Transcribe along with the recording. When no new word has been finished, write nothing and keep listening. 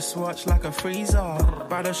Watch like a freezer.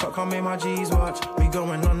 By the shot, come in my G's watch. We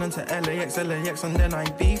going on into LAX, and then I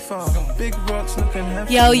beef up. Big rocks looking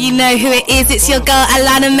heavy. Yo, you know who it is. It's your girl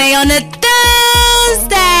Alana Mae Ona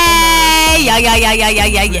Tuesday.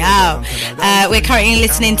 Yo. We're currently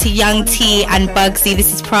listening to Young T and Bugsy.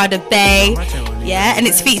 This is Prada Bay. Yeah, and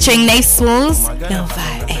it's featuring Nate Smalls. Yo,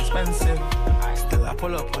 vibe. Still, I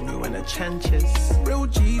pull up on you in the trenches. Real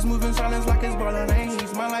G's moving silence like it's bolognese.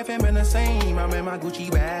 My life ain't been the same. I'm in my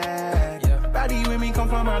Gucci bag. Baddie with me come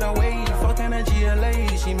from out the way. Fucking a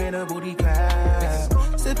GLA. She made a booty clap.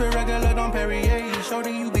 Sipping regular Don Perrier.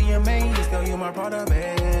 Shorty, you be amazed. Girl, you my Prada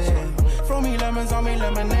babe. Throw me lemons on me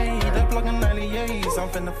lemonade. The plug and 98s. I'm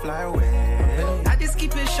finna fly away. I just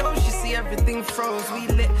keep it show. She see everything froze. We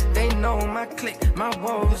lit. They know my clique, my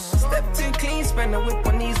woes. Step too clean. Spend a whip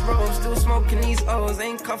on these rolls. Still smoking these O's.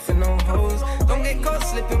 Ain't cuffing no hoes. Don't get caught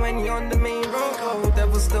slipping when you're on the main road. Oh,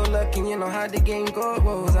 devil's still lurking. You know how the game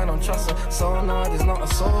goes. I don't trust her. So no, there's not a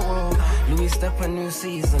soul. Louis step a new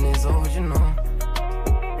season is old, you know.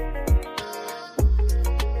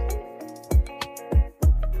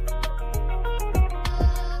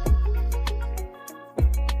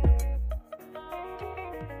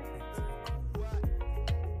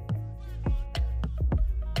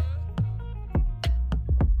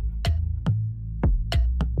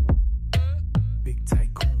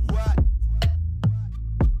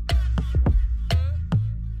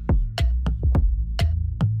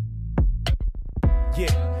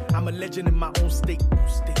 I'm a legend in my own state.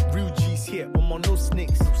 Real G's here, I'm on no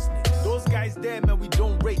snakes. Those guys there, man, we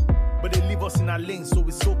don't rate. But they leave us in our lane, so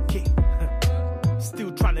it's okay.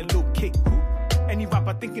 Still trying to locate. Any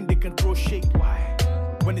rapper thinking they can throw shade. Why?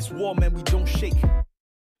 When it's war, man, we don't shake.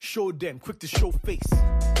 Show them, quick to show face.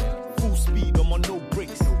 Full speed, I'm on no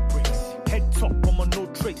brakes. Head top, I'm on no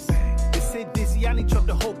trace. They say Dizzy, I need chop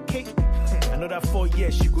the whole cake. Another 4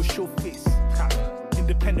 years, she go show face.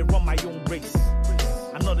 Independent, run my own race.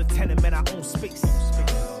 Another tenant, man, I own space.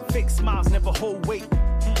 Fake smiles never hold weight.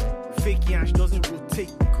 Fake yansh doesn't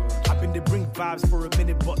rotate. I've been to bring vibes for a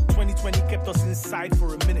minute, but 2020 kept us inside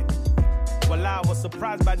for a minute. Well, I was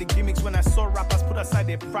surprised by the gimmicks when I saw rappers put aside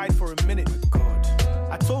their pride for a minute.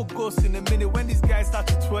 I told Ghost in a minute when these guys start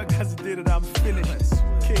to twerk as they did it, I'm finished.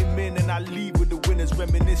 Came in and I leave with the winners.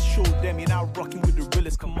 Reminisce, show them you're now rocking with the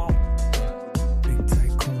realest. Come on. Big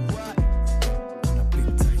tycoon.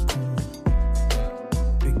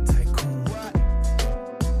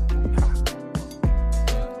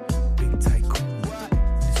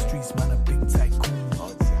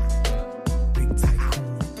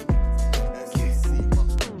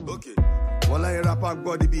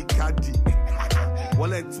 Body be caddy.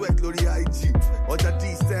 One and twerk lori IG. Oja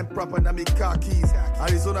D stand proper na me car keys.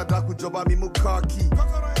 Arizona Daku joba me car key.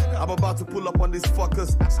 I'm about to pull up on these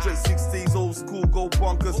fuckers. Straight 16s, old school, go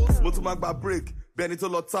bonkers. Motumagba break, Benito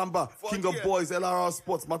Lotamba, King of Boys, LRR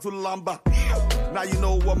Sports, Matulamba. Now you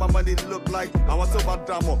know what my money look like. I want to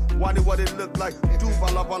Badamo, wonder what it look like. Do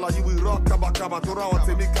bala bala, you will rock kaba kaba. Tora want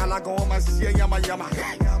to me kala go on my shit yama yama.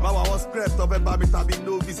 Mama was scrapped of a baby tabi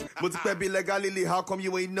novice. But to be legally, how come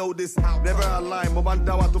you ain't know this? Never a line, mama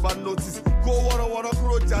dawa to bad notice. Go wanna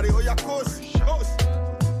grow jari, oh ya coach.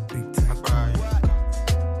 Big tycoon.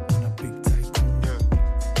 On a big tycoon.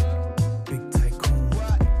 Big tycoon.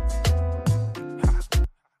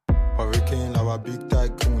 Hurricane, our big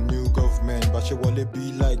tycoon. New government, but she wanna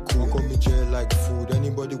be like cool. Call me jail like food.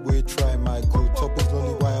 Anybody will try my crew. Top is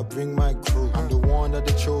only why I bring my crew. I'm the one that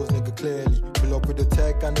they chose, nigga, clearly. Pull up with the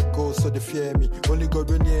tech and the ghost, so they fear me. Only God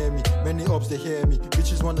will near me. Many ups they hear me.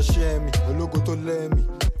 Bitches wanna share me. A logo to learn me.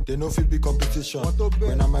 They know fit be competition.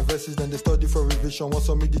 When I'm my verses, then they study for revision. Once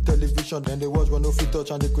on me the television, then they watch when no fit touch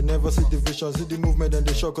and they could never see the vision. See the movement, then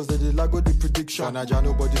they shock cause they did like the prediction. And I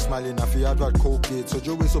nobody smiling, I feel I'd Colgate. So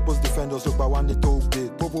Joe is supposed to defend us, look by one they told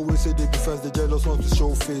gate. Popo will say they be friends, they jealous ones to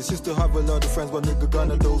show face. Used to have a lot of friends, but nigga gone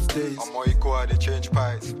those days. I'm more equal, they change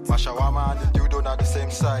pies. My shawarma and the dildo not the same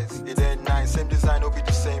size. It ain't nice, same design, will be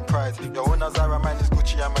the same price. Your own Zara man is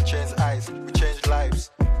Gucci, I'ma change eyes. We change lives.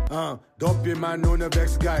 Don't be man on the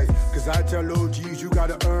vex guys. Cause I tell OGs you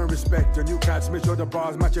gotta earn respect. And you can't make sure the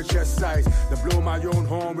bars match your chest size. To blow my own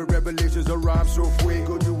horn with revelations of rhyme so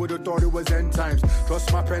fuego. You would've thought it was end times.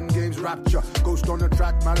 Trust my pen game's rapture. Ghost on the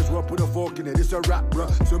track, might as well put a fork in it. It's a rap,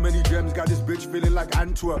 bruh. So many gems got this bitch feeling like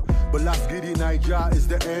Antwerp. But last giddy Niger is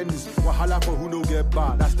the ends. Wahala for who no get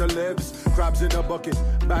by. That's the lebs. Crabs in the bucket,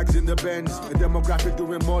 bags in the Benz. A demographic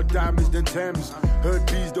doing more damage than Thames. Heard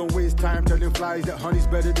bees don't waste time telling flies that honey's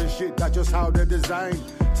better than shit. That's just how they're designed.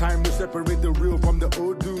 Time to separate the real from the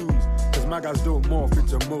old dudes. Cause my guys don't morph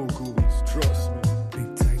into moguls. Trust me.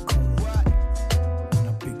 Big tycoon. On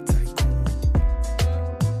a big tycoon.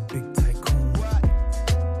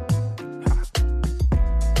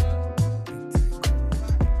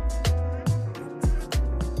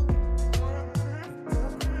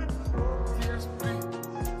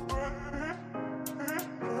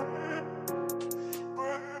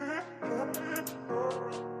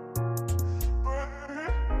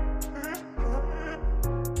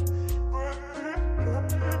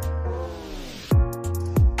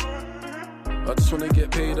 just wanna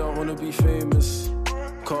get paid, I wanna be famous.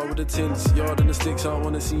 Car with the tints, yard and the sticks, I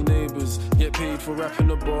wanna see neighbours. Get paid for rapping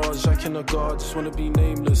the bars, jacking the guard, just wanna be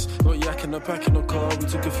nameless. Not yakking the pack in the car, we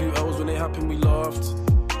took a few L's when it happened, we laughed.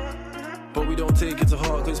 But we don't take it to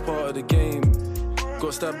heart, cause it's part of the game.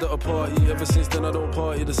 Got stabbed at a party, ever since then I don't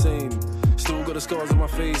party the same. Still got the scars on my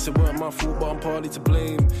face, it weren't my fault, but I'm partly to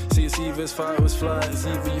blame. See, it's either it's fight or it's flight, it's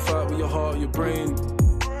either you fight with your heart or your brain.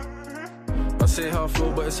 I say how I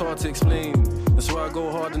feel, but it's hard to explain. That's why I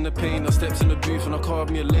go hard in the pain. I stepped in the booth and I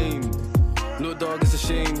carved me a lane. Look, dog, it's a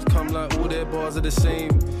shame. Come like all their bars are the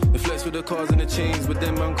same. They flex with the cars and the chains, but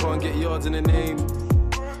them man can't get yards in the name.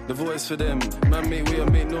 The voice for them, man make way, I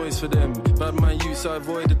make noise for them. Bad man youths, I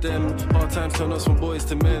avoided them. Hard times turn us from boys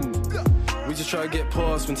to men. We just try to get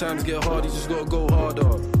past. When times get hard, you just gotta go harder.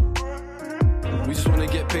 We just wanna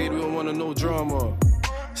get paid, we don't wanna no drama.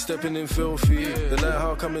 Stepping in filthy, the light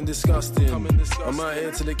how coming disgusting. I'm out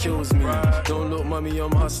here till it kills me. Don't look, mummy,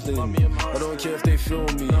 I'm hustling. I don't care if they feel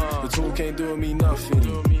me. The talk ain't doing me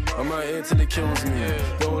nothing. I'm out here till it kills me.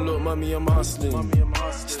 Don't look, mummy, I'm hustling.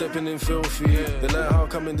 Stepping in filthy, the light how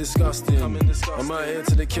coming disgusting. I'm out here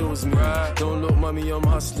till it kills me. Don't look, mummy, I'm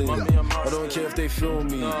hustling. I don't care if they feel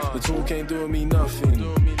me. The talk ain't doing me nothing.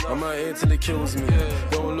 I'm out here till it kills me.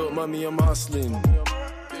 Don't look, mummy, I'm hustling.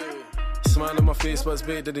 Smile on my face, but it's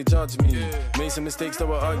bait that they judge me. Made some mistakes that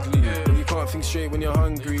were ugly, but you can't think straight when you're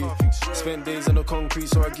hungry. Spent days on the concrete,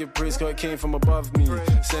 so I give praise cause it came from above me.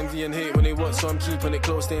 It's envy and hate when they watch, so I'm keeping it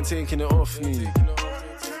close, they ain't taking it off me.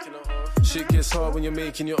 Shit gets hard when you're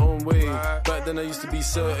making your own way. Back then I used to be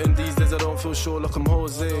certain, these days I don't feel sure like I'm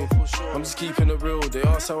Jose. I'm just keeping it real, they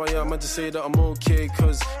ask how I am, I just say that I'm okay.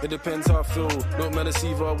 Cause it depends how I feel, don't matter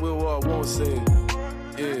see if I will or I won't say.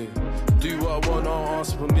 Yeah. Do what I want, I don't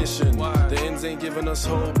ask for permission. The ends ain't giving us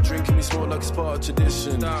hope. Drinking me smoke like it's part of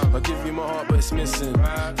tradition. I give you my heart, but it's missing.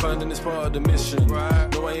 Finding it's part of the mission.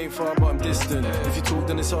 No, I ain't far, but I'm distant. If you talk,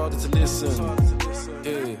 then it's harder to listen.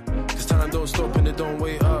 Yeah, cause time don't stop and it don't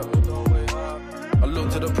wait up. I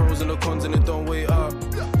look to the pros and the cons and it don't wait up.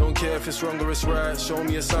 Don't care if it's wrong or it's right. Show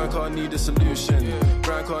me a sign, cause I need a solution.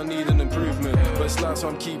 Brand, cause I need an improvement. But it's life, so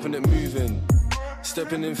I'm keeping it moving.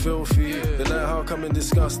 Stepping in filthy, the light how coming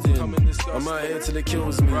disgusting. I'm out here till it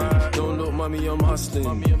kills me. Don't look, mummy, I'm hustling.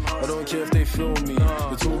 I don't care if they feel me.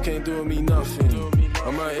 The talk ain't doing me nothing.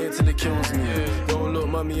 I'm out here till it kills me. Don't look,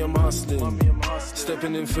 mummy, I'm hustling.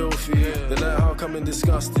 Stepping in filthy, the light how coming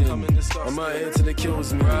disgusting. I'm out here till it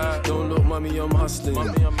kills me. Don't look, mummy, I'm hustling.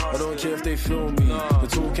 I don't care if they feel me. The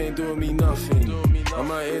talk ain't doing me nothing.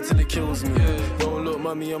 I'm out here till it kills me. Don't look,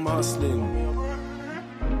 mummy, I'm hustling.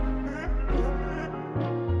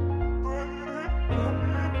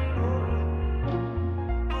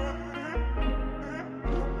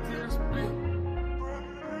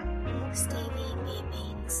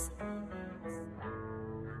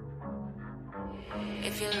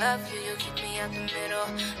 If you love you keep me out the middle.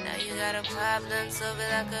 Now you got a problem, solve it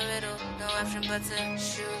like a riddle. No option but to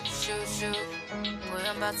shoot, shoot, shoot. Boy,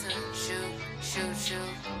 I'm about to shoot, shoot,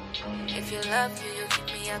 shoot. If you love you keep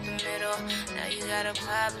me out the middle. Now you got a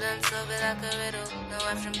problem, solve it like a riddle. No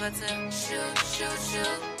option but to shoot, shoot,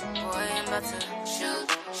 shoot. Boy, I'm about to shoot,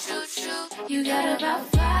 shoot, shoot. You got about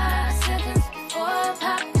 5 seconds before I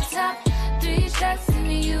pop the top. 3 shots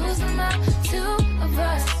and you use them up. 2 of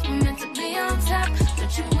us were meant to be on top,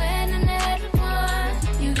 but you went in everyone.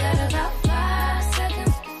 You got about 5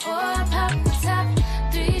 seconds before I pop the top.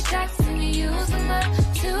 3 shots and you use them up.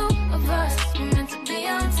 2 of us were meant to be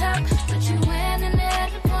on top, but you went in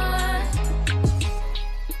everyone.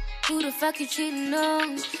 Who the fuck you cheating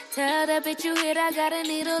on? Tell that bitch you hit, I got a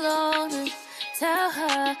needle on her. Tell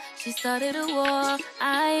her she started a war.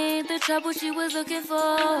 I ain't the trouble she was looking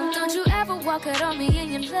for. Don't you ever walk out on me in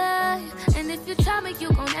your life. And if you try me, you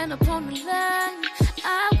gon' end up on the line.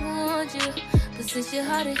 I warned you, but since you're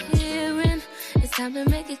hard of hearing, it's time to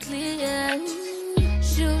make it clear.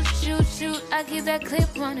 Shoot, shoot, shoot, I keep that clip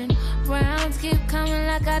running. Rounds keep coming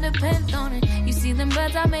like I depend on it. You see them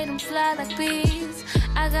birds, I made them fly like bees.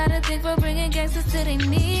 I got a thing for bringing gangsters to their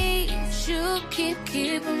knees. Shoot, keep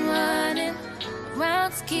them running.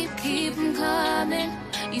 Rounds keep them coming.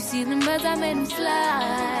 You see them birds, I made them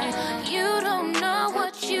fly. You don't know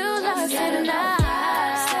what you lost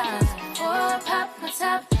tonight. Before I pop my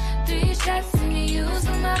top, 3 shots and you use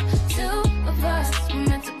them up. 2 of us were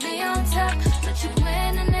meant to be on top, but you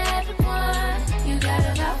went in everyone. You got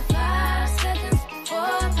about 5 seconds before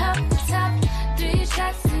I pop the top. 3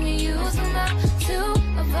 shots and you use them up. 2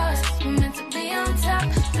 of us were meant to be on top,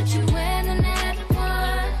 but you went in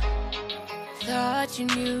everyone. Thought you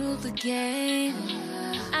knew the game.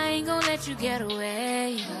 I ain't gon' let you get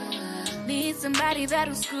away. Need need somebody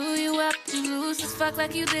that'll screw you up. You lose as fuck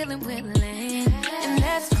like you dealing with lame. And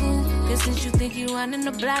that's cool, cause since you think you running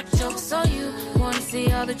the block, jokes so you wanna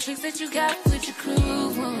see all the tricks that you got with your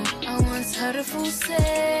crew. I once heard a fool say,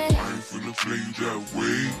 I ain't finna play you that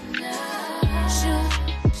way. Shoot,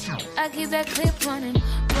 I keep that clip running.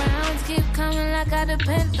 Rounds keep coming like I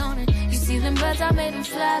depend on it. You see them birds, I made them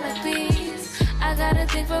fly like bees. I got a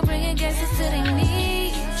thing for bringing gangsters to their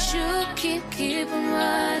knees. Shoot, keep them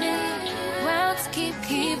running. Rounds keep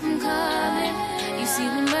them coming. You see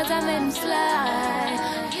them birds, I made them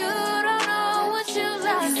fly. You don't know what you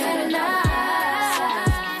like. You gotta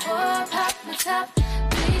lie. 4 pop the top,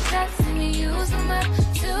 3 shots and you use them up.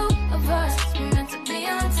 2 of us, we're meant to be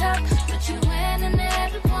on top, but you win in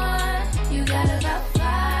every one. You got about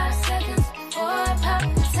 5 seconds. 4 pop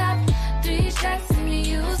the top, 3 shots and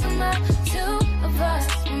you use them up. 2 of us,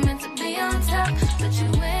 we're meant to be on top, but you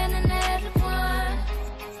win in every one.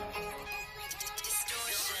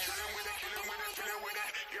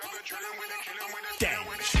 Damn.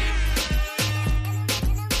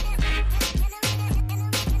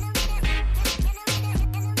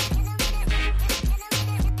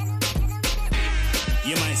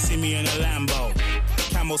 You might see me in a Lambo,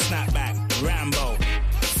 camel snapback, Rambo,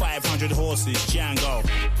 500 horses, Django,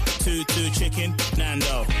 2 chicken,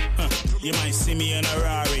 Nando. You might see me in a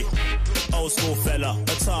Rari, old school fella,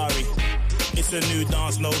 Atari. It's a new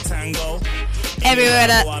dance, no tango. Everywhere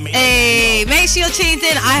that, hey, make sure you're tuned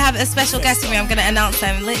in. I have a special guest with me. I'm going to announce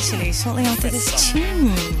them literally shortly after this tune.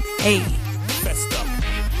 Hey,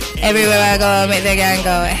 everywhere I go, I make the gang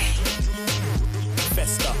go.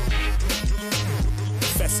 Festa,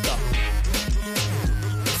 festa,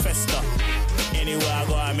 festa. Anywhere I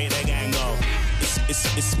go, I make the gang go.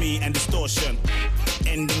 It's me and distortion.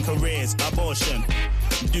 Ending careers, abortion.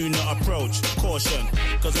 Do not approach, caution,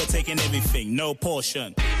 cause we're taking everything, no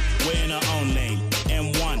portion. We're in our own lane,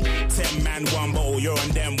 M1, 10 man, 1 bottle, you're on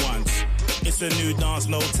them ones. It's a new dance,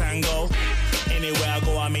 no tango. Anywhere I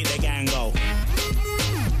go, I make the gang go.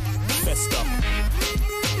 Festa,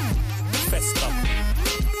 festa,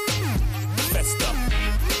 festa.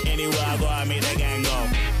 Anywhere I go, I make the gang go.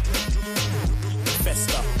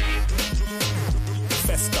 Festa,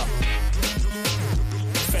 festa,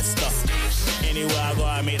 festa. Anywhere I go,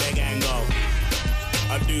 I make the gang go.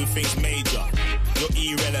 I do things major.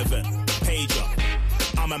 You're irrelevant. Pager.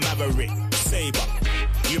 I'm a maverick. Saber.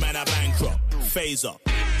 You man are bankrupt. Phaser.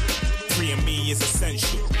 Free and me is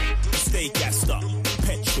essential. Stay gassed up.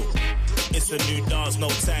 Petrol. It's a new dance, no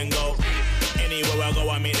tango. Anywhere I go,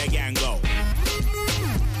 I make the gang go.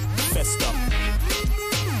 Festa.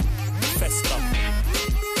 Festa.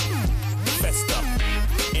 Festa.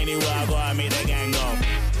 Anywhere I go, I make the gang go.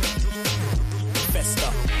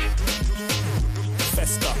 Festa,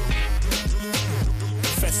 festa,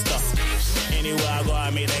 festa. Anywhere I go, I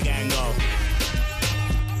make the gang go.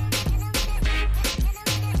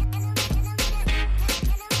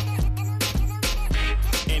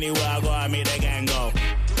 Anywhere I go, I make the gang go.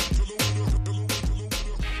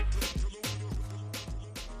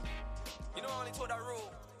 You know I only told that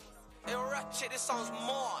rule. Hey, ratchet, this sounds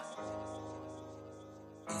more.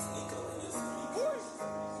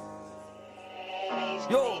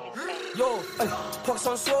 Yo, pox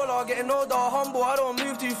on solar, getting older, humble, I don't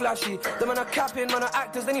move too flashy. The man are capping, man are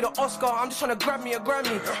actors, they need an Oscar, I'm just trying to grab me a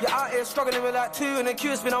Grammy. You're out here struggling with like 2 and the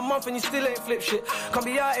queue, it's been a month and you still ain't flip shit. Can't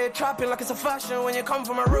be out here trapping like it's a fashion when you come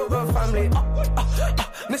from a real good family.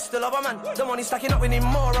 Mr. Lover man, the money stacking up, we need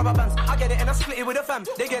more rubber bands. I get it and I split it with the fam,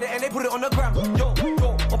 they get it and they put it on the gram. Yo,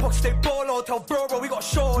 my pox stay bolo, tell bro, we got a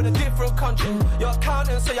show in a different country. You're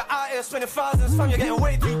accountant, so you're out here spending thousands, fam, you're getting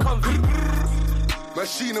way too comfy.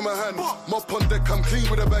 Machine in my hand, mop on deck, I'm clean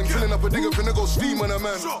with a bang. Filling up a digger, finna go steam on a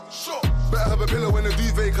man. Better have a pillow in a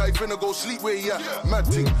duvet, I finna go sleep where you at. Mad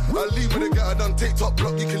thing, I leave with a guy, I done take top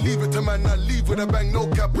block. You can leave it to man, I leave with a bang, no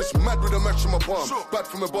cap. It's mad with a match in my palm, bad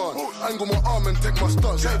from a barn. Angle my arm and take my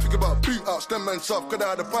stance. Ain't think about boot outs, them man soft. Cause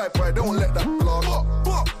I had a pipe right, don't let that blast.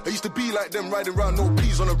 I used to be like them, riding round no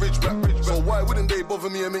peas on a ridge back. So why wouldn't they bother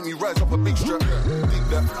me and make me rise up a big strap? Dig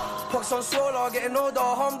that. Pox on solar, getting older,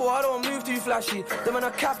 humble, I don't move too flashy. The man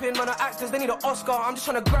are capping, man are actors, they need an Oscar, I'm just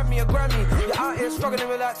trying to grab me a Grammy. You're out here struggling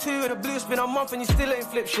with like 2 and the blues been a month and you still ain't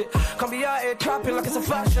flip shit. Can't be out here trapping like it's a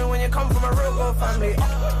fashion when you come from a real good family.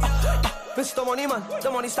 Mr. Money man, the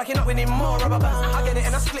money stacking up, we need more rubber bands. I get it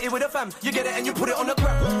and I split it with the fam, you get it and you put it on the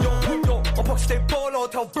gram. Yo, my pocket stay bolo,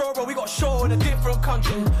 tell bro, we got a show in a different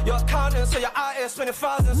country. You're accountant, so you're out here spending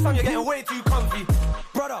thousands, fam, you're getting way too comfy.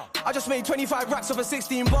 Brother, I just made 25 racks over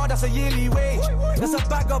 16 bar, that's a yearly wage. There's a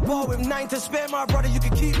bag of bar with 9 to spare, my brother, you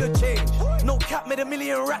can keep the change. No cap, made $1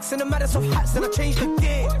 million racks in the maddest of hats, then I changed the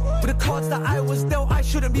game. With the cards that I was dealt, I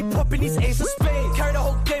shouldn't be popping these ace of spades. Carried the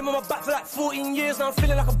whole game on my back for like 14 years, now I'm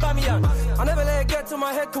feeling like a Bamiyan. I never let it get to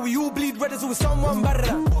my head, cause we all bleed red as with someone better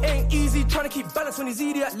than. Ain't easy trying to keep balance when these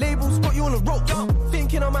idiot labels got you on the ropes.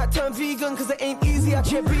 Thinking I might turn vegan, cause it ain't easy, I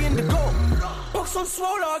check being the goal. Box on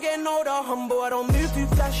swole, getting older, humble, I don't move too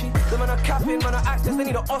flashy. The man are capping, man are actors, they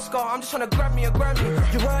need an Oscar, I'm just trying to grab me a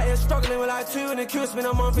Grammy. You're right here struggling with like 2 and the queue's been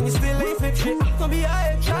a month and you still ain't flip shit. Don't be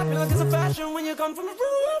out here trapping like it's a fashion when you come from a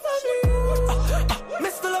real family.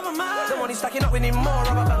 Mr. Lover Man, the money stacking up, we need more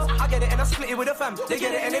rubber bands. I get it and I split it with a fam. They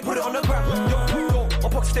get it and they put it on the gram. Yo, my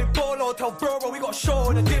pockets stay bolo, tell bro, we got a show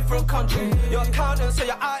in a different country. You're accountant, so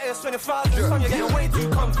you're out here spending thousands, son, you're getting way too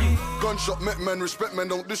comfy. Gunshot, met man, respect man,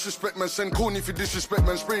 don't disrespect man. Send corny if you disrespect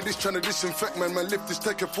man. Spray this trying to disinfect man. Man, lift this,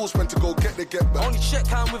 take a force man to go get the get back. Only check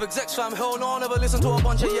time with execs fam. Hell no, I never listen to a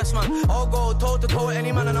bunch of yes man. I'll go toe to toe with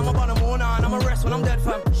any man and I'm up on the moon and I'm a rest when I'm dead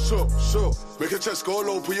fam. So, make a chest go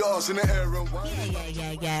low, put your ass in the air and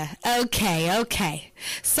Yeah. Okay.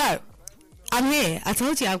 So, I'm here. I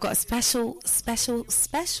told you I've got a special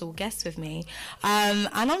guest with me. And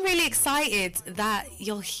I'm really excited that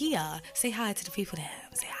you're here. Say hi to the people there.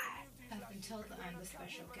 Say hi. I've been told that I'm the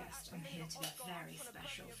special guest. I'm here to be very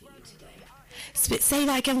special for you today. Say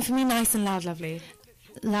that again for me, nice and loud, lovely.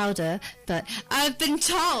 Louder, but I've been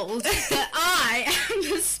told that I am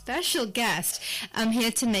the special guest. I'm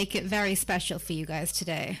here to make it very special for you guys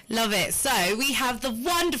today. Love it. So we have the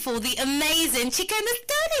wonderful, the amazing CHIIKA in the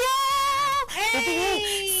studio.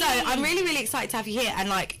 Hey! So I'm really excited to have you here, and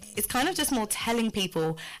like it's kind of just more telling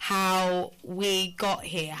people how we got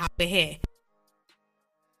here, how we're here.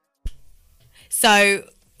 So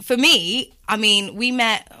for me, I mean, we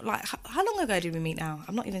met, like, how long ago did we meet now?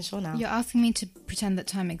 I'm not even sure now. You're asking me to pretend that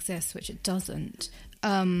time exists, which it doesn't.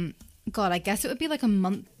 God, I guess it would be like a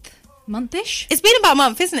month-ish? It's been about a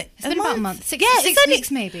month, isn't it? It's been about a month. Six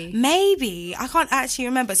weeks, maybe. Maybe. I can't actually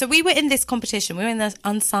remember. So we were in this competition. We were in this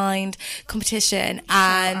unsigned competition.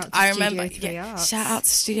 And I remember... Shout out to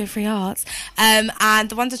Studio Free Arts. And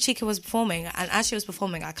the ones that CHIIKA was performing. And as she was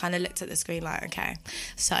performing, I kind of looked at the screen like, okay,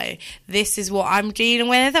 so this is what I'm dealing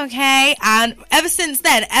with, okay? And ever since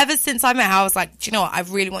then, ever since I met her, I was like, do you know what? I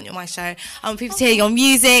really want you on my show. I want people to hear your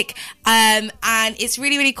music. And it's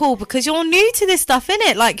really cool because you're new to this stuff,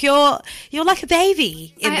 innit? Like, you're like a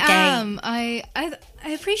baby in the game. I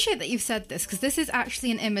appreciate that you've said this because this is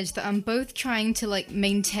actually an image that I'm both trying to like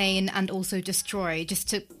maintain and also destroy, just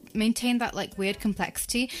to maintain that like weird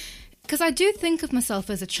complexity. Because I do think of myself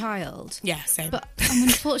as a child. Yeah, same. But I'm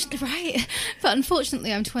unfortunately right. But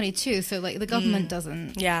unfortunately, I'm 22, so like the government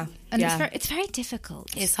doesn't. Yeah. And it's very difficult.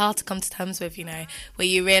 It's hard to come to terms with, you know, where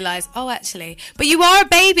you realise, oh, actually, but you are a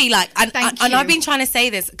baby, like, and I've been trying to say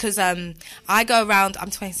this because I go around. I'm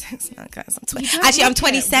 26 now, guys. I'm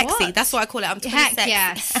 20 sexy. That's what I call it. I'm 20 sexy.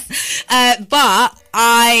 Yes. But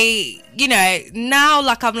I, you know, now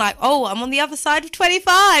like I'm like, oh, I'm on the other side of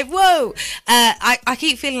 25. Whoa. I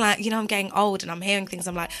keep feeling like, you know, I'm getting old and I'm hearing things.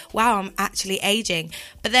 I'm like, wow, I'm actually aging.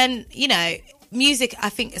 But then, you know, music, I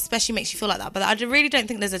think, especially makes you feel like that. But I really don't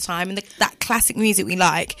think there's a time. And that classic music we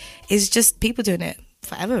like is just people doing it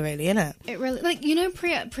forever, really, isn't it? It really, like, you know,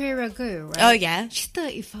 Priya Raghu, right? Oh, yeah. She's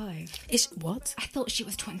 35. What? I thought she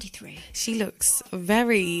was 23. She looks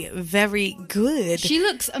very, very good. She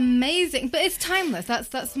looks amazing, but it's timeless. That's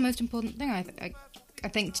the most important thing I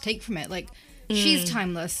think to take from it. Like, she's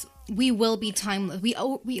timeless. We will be timeless. We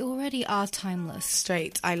already are timeless.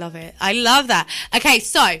 Straight. I love it. I love that. Okay,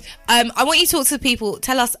 so I want you to talk to the people.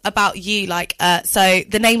 Tell us about you. Like, so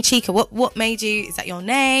the name CHIIKA. What made you? Is that your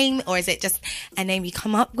name, or is it just a name you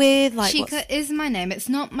come up with? Like, CHIIKA is my name. It's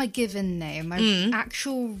not my given name. My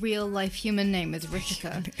actual real life human name is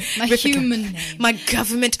Richika. My human name. My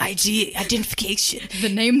government ID identification. The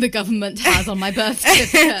name the government has on my birth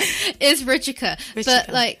certificate is Richika. But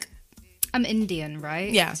like, I'm Indian, right?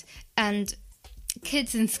 Yeah. And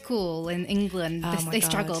kids in school in England, they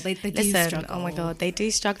struggle. They do struggle. Oh my God, they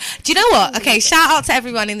do struggle. Do you know what? Okay, shout out to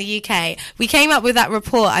everyone in the UK. We came up with that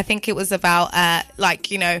report. I think it was about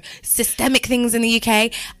like, you know, systemic things in the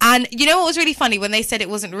UK. And you know what was really funny when they said it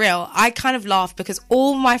wasn't real? I kind of laughed because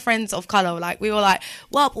all my friends of colour, like, we were like,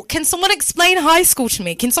 well, can someone explain high school to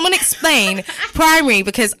me? Can someone explain primary?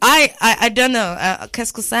 Because I don't know.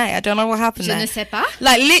 Qu'est-ce que c'est? I don't know what happened there. Je ne sais pas.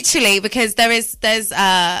 Like, literally, because there's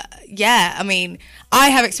yeah, I mean, I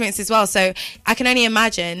have experience as well, so I can only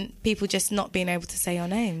imagine people just not being able to say your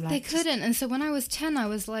name. Like, they couldn't, and so when I was 10, I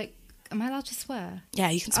was like, am I allowed to swear? Yeah,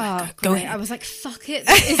 you can swear. Oh, go ahead. I was like, fuck it,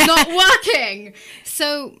 it's not working.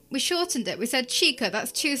 So we shortened it. We said CHIIKA,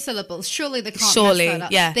 that's 2 syllables. Surely they can't mess that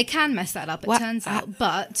up. Yeah. They can mess that up, it turns out,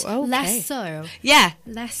 but less so. Yeah.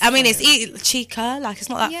 Less I mean, so. it's CHIIKA, like, it's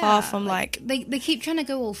not that far from, like... They keep trying to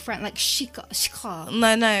go all French, like, CHIIKA.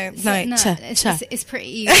 No. It's pretty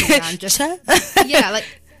easy, man. Just, yeah,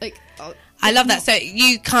 like I love that. So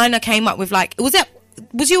you kind of came up with, like...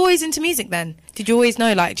 Was you always into music then? Did you always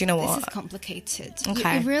know, like, do you know what? This is complicated.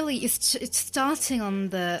 Okay. It really, it's starting on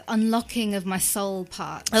the unlocking of my soul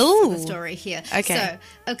part of the story here. Okay.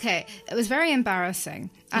 So, it was very embarrassing.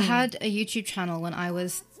 I had a YouTube channel when I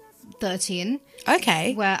was 13.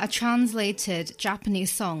 Okay. Where I translated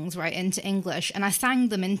Japanese songs right into English and I sang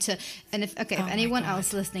them into, and if anyone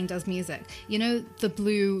else listening does music, you know the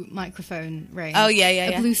blue microphone range? Oh, yeah.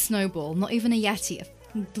 A blue snowball, not even a Yeti,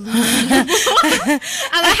 blue. And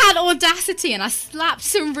I had Audacity and I slapped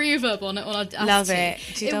some reverb on it on Audacity. Love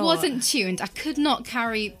it. It wasn't tuned. I could not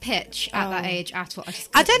carry pitch at that age at all.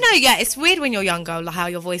 I don't know. Yeah, it's weird when you're younger, like how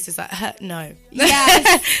your voice is like, no.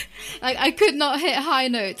 Yes. Like I could not hit high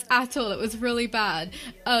notes at all. It was really bad.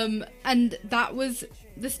 And that was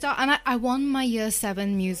the start, and I won my year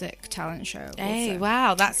 7 music talent show. Hey,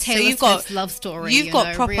 wow, that's Taylor so you've got love story. You've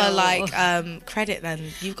got proper real... like credit then.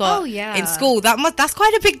 You've got yeah. in school. That's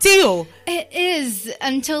quite a big deal. It is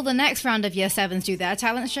until the next round of year 7s do their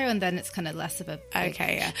talent show, and then it's kind of less of a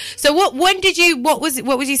okay. Yeah. So what would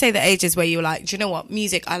you say the ages where you were like, do you know what,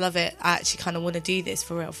 music? I love it. I actually kind of want to do this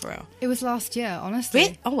for real. It was last year, honestly.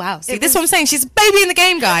 Really? Oh wow. See, this is what I'm saying. She's a baby in the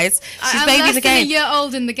game, guys. She's baby in the game. I'm less than a year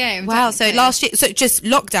old in the game. Wow. So last year, so just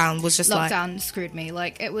lockdown was just lockdown screwed me.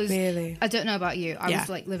 Like it was. Really? I don't know about you. I was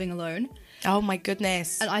like living alone. Oh my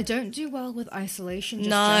goodness. And I don't do well with isolation.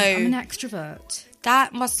 No. I'm an extrovert.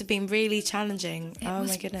 That must have been really challenging. Oh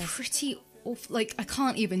my goodness. Pretty awful. Like I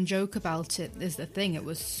can't even joke about it. Is the thing. It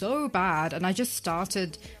was so bad, and I just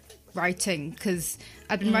started writing because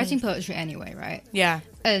I'd been writing poetry anyway, right? Yeah.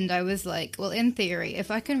 And I was like, well, in theory,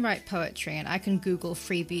 if I can write poetry and I can Google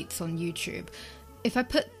free beats on YouTube, if I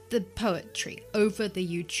put the poetry over the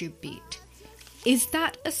YouTube beat, is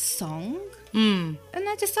that a song? And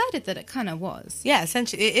I decided that it kind of was. Yeah,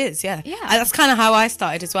 essentially it is, yeah. And that's kind of how I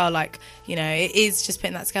started as well, like, you know, it is just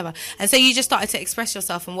putting that together. And so you just started to express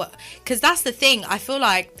yourself and what, because that's the thing, I feel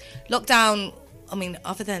like lockdown, I mean,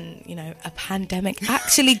 other than, you know, a pandemic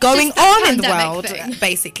actually going on in the world,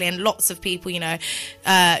 basically, and lots of people, you know,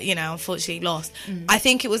 unfortunately lost. I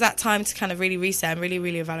think it was that time to kind of really reset and really,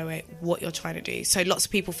 really evaluate what you're trying to do. So lots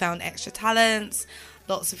of people found extra talents,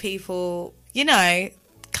 lots of people, you know,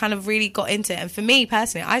 kind of really got into it. And for me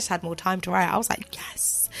personally, I just had more time to write. I was like,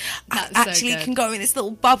 yes, I actually can go in this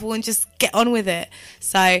little bubble and just get on with it.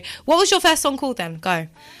 So what was your first song called then? Go.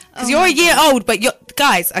 Because you're a year old, but you're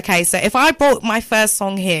guys, okay, so if I brought my first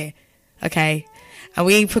song here, okay, and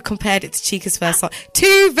we compared it to CHIIKA's first song,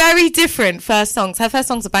 2 very different first songs. Her first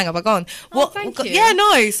song's a banger, but go on. Thank you. Yeah,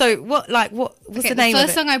 no. So what's the name of it? The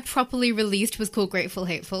first song I properly released was called Grateful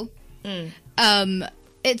Hateful.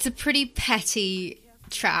 It's a pretty petty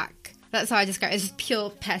track. That's how I describe it. It's just pure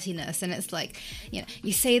pettiness, and it's like, you know,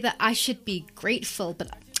 you say that I should be grateful, but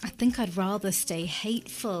I think I'd rather stay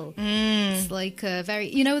hateful. It's like a very,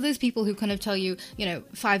 you know, those people who kind of tell you, you know,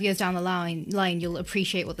 5 years down the line you'll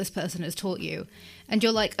appreciate what this person has taught you, and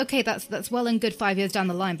you're like, okay, that's well and good 5 years down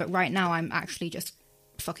the line, but right now I'm actually just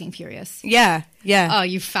fucking furious. Yeah. Oh,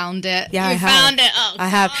 you found it. Yeah, I found it. Oh, I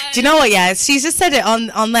have. Do you know what? Yeah, she's just said it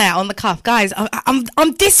on there on the cuff, guys.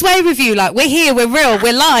 I'm this way with you. Like, we're here, we're real,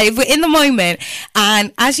 we're live, we're in the moment.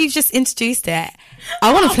 And as you've just introduced it,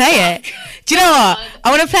 I want to play it. Do you know what?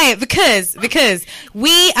 I want to play it because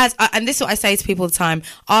we and this is what I say to people all the time,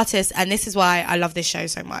 artists, and this is why I love this show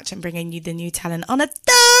so much and bringing you the new talent on a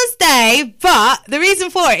Thursday. But the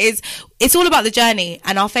reason for it is it's all about the journey,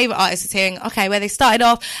 and our favourite artists is hearing, okay, where they started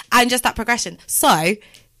off and just that progression. So,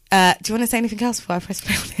 do you want to say anything else before I press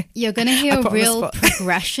play on it? You're going to hear a real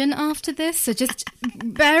progression after this, so just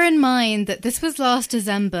bear in mind that this was last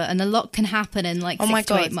December and a lot can happen in like 6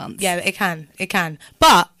 to 8 months. Yeah, it can.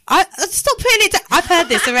 But stop putting it down. I've heard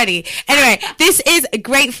this already. Anyway, this is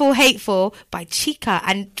Grateful Hateful by CHIIKA.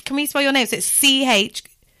 And can we spell your name? So it's CHIIKA.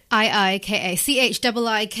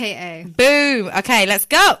 CHIIKA. Boom. Okay, let's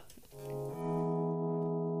go.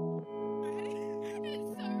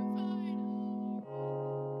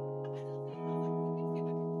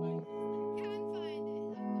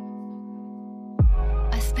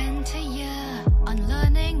 Spent a year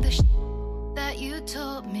unlearning the that you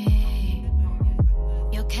taught me.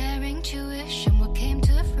 Your caring tuition, what came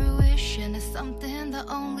to fruition is something that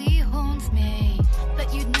only haunts me.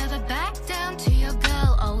 But you'd never back down to your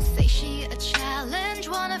girl. Oh, say she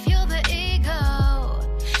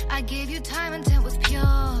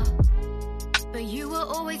but you were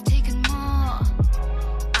always taking more.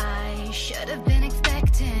 I should have been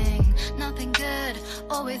expecting nothing good,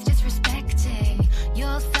 always disrespecting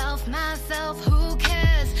yourself, myself, who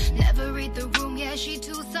cares? Never read the room, yeah, she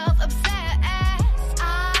too self-obsessed.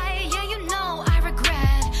 Yeah, you know I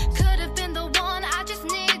regret. Could have been the one, I just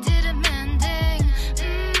needed amending.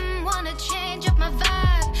 Wanna change up my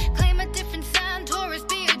vibe, claim a different sign, Taurus,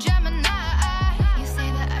 be a Gemini. You say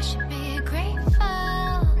that I should be grateful,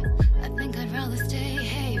 I think I'd rather stay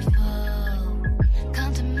hateful.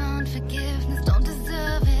 Can't demand forgiveness, don't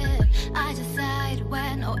deserve it. I decide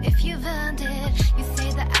when or if you've earned it. You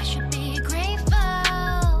say that I should be grateful,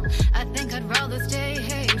 I think I'd rather stay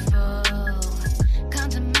hateful.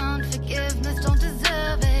 Can't demand forgiveness, don't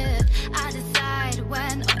deserve it. I decide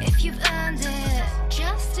when or if you've earned it.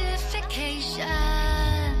 Justification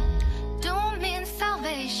don't mean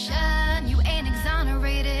salvation. You ain't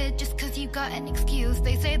exonerated just cause you got an excuse.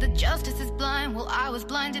 They say that justice is blind, well I was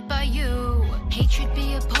blinded by you. Hatred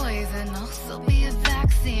be a poison, also be a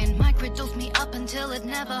vaccine. Microdose me up until it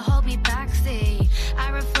never hold me back. See, I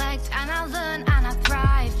reflect and I learn and I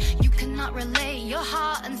thrive. You cannot relate, your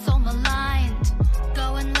heart and soul maligned.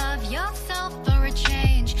 Go and love yourself for a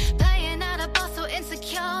change. Playing at a bus so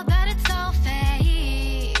insecure that it's all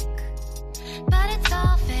fake. But it's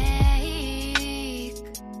all fake.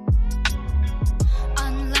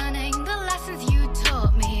 Unlearning the lessons you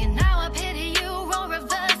taught me. Now I pity you, role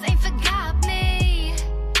reverse, ain't forgot me.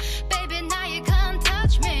 Baby, now you can't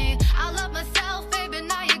touch me. I love myself, baby,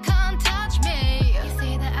 now you can't touch me. You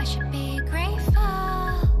say that I should be grateful,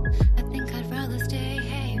 I think I'd rather stay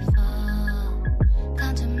hateful.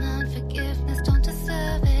 Can't demand forgiveness, don't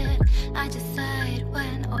deserve it. I decide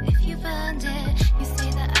when or if you've earned it. You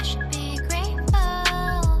say that I should be grateful,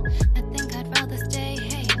 I think I'd rather stay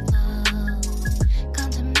hateful.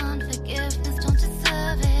 Can't demand forgiveness, don't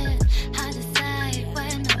deserve it. I decide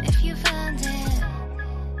when or if you've earned it.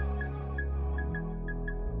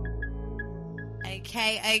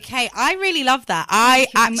 Okay. I really love that.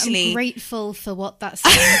 I'm grateful for what that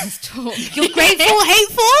song has taught me. You're grateful,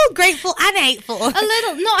 hateful? Grateful and hateful. A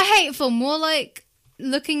little, not hateful, more like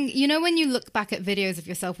looking, you know, when you look back at videos of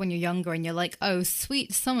yourself when you're younger and you're like, oh,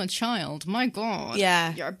 sweet summer child, my God.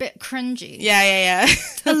 Yeah. You're a bit cringy. Yeah.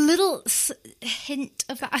 A little hint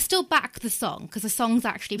of that. I still back the song because the song's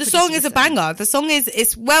actually The pretty song decent. is a banger. The song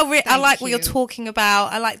is well written. I like what you. you're talking about.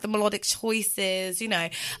 I like the melodic choices, you know.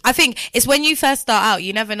 I think it's when you first start out,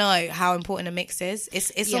 you never know how important a mix is.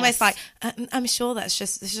 It's almost like, I'm sure it's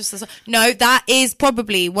just a song. No, that is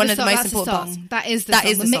probably one of the most important parts. That is the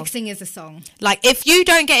song. The mixing is a song. Like, if you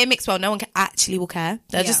don't get it mixed well, no one actually will care.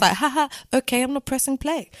 They're just like, haha, okay, I'm not pressing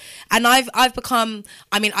play. And I've become,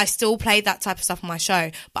 I mean, I still play that type of stuff on my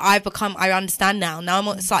show, but I understand now. Now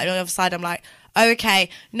I'm slightly on the other side. I'm like, okay,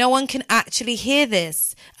 no one can actually hear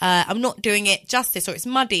this. I'm not doing it justice, or it's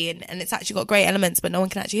muddy and it's actually got great elements, but no one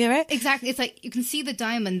can actually hear it. Exactly. It's like, you can see the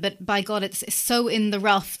diamond, but by God, it's so in the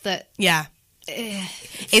rough that... Yeah.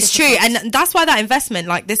 It's true, and that's why that investment,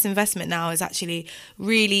 like this investment now, is actually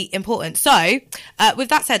really important. So with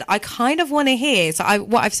that said, I kind of want to hear,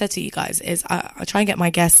 what I've said to you guys is I try and get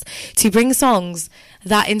my guests to bring songs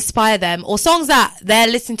that inspire them, or songs that they're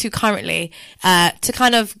listening to currently, to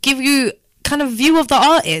kind of give you kind of view of the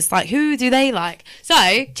artist, like who do they like. So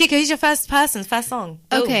CHIIKA, who's your first song?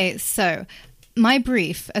 Okay, so my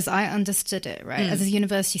brief, as I understood it, right, as a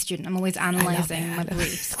university student, I'm always analysing my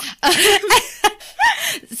briefs.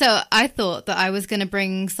 So I thought that I was going to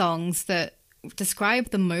bring songs that describe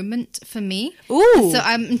the moment for me. Ooh, so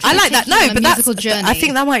I like that. No, but musical journey. I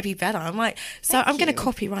think that might be better. I'm going to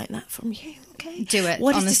copyright that from you. Okay, do it.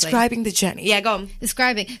 What honestly. is describing the journey? Yeah, go on.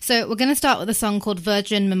 Describing. So we're going to start with a song called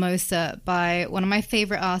 "Virgin Mimosa" by one of my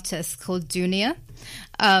favorite artists called Dunia.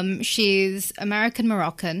 She's American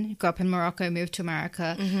Moroccan, grew up in Morocco, moved to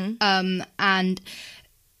America, and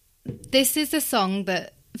this is a song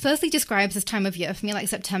that firstly describes this time of year for me. Like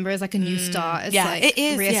September is like a new start. It's like it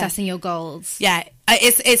is, reassessing your goals. Yeah,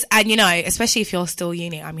 it's and you know, especially if you're still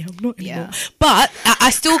uni. I mean, I'm not anymore, but I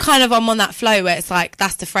still kind of am on that flow where it's like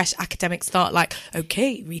that's the fresh academic start. Like,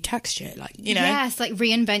 okay, retexture, like, you know, yes, like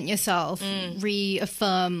reinvent yourself,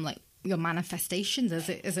 reaffirm like your manifestations,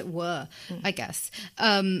 as it were, I guess.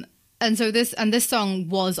 And so this song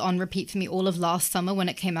was on repeat for me all of last summer when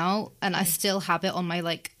it came out, and I still have it on my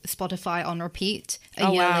like Spotify on repeat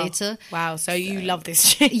a year later. Wow, so you love this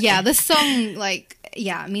shit. Yeah, this song, like,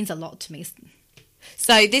 it means a lot to me.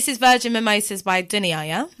 So this is Virgin Mimosas by Dunia,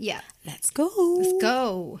 yeah? Yeah. Let's go. Let's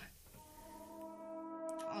go.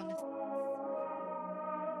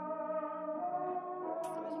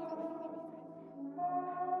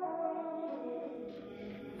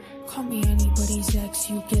 Call me anybody's ex,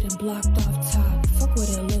 you getting blocked off top. Fuck what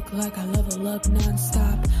it look like, I level up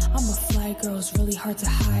non-stop. I'm a fly girl, it's really hard to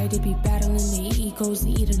hide. It be battling their egos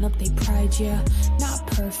and eating up their pride, yeah. Not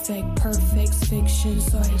perfect, perfect's fiction,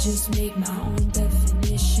 so I just make my own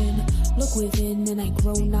definition. Look within and I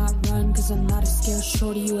grow, not run, cause I'm not as scared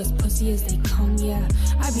shorty, you as pussy as they come, yeah.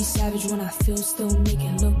 I be savage when I feel, still make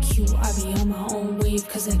it look cute. I be on my own wave,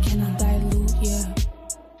 cause I cannot dilute, yeah.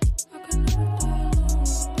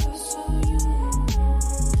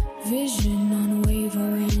 Vision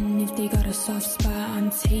unwavering. If they got a soft spot, I'm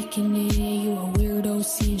taking it. You a weirdo,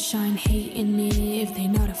 seeing shine, hating it. If they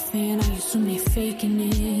not a fan, I assume they faking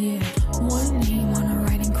it, yeah. One name on a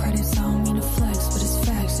writing credits, I don't mean to flex, but it's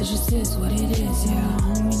facts, it just is what it is, yeah.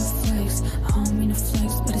 I don't mean to flex, I don't mean to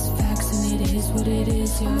flex, but it's facts and it is what it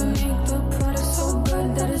is, yeah. I'ma make the product so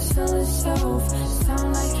good that it's fill itself.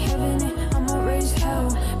 Sound like heaven and I'ma raise hell.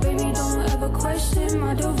 Baby, don't ever question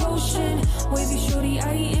my devotion. Wavy shorty,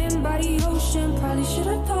 I am body ocean. Probably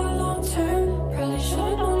should've thought long term. Probably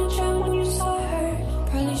should've known to drown when you saw her.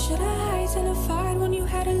 Probably should've identified when you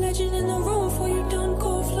had a legend in the room before you done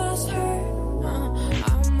go floss her.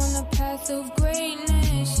 I'm on the path of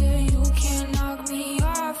greatness, yeah, you can't knock me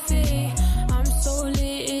off it. I'm so lit,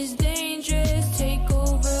 it's dangerous. Take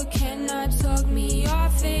over, cannot talk me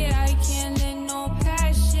off it. I can't let no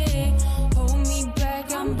past shit hold me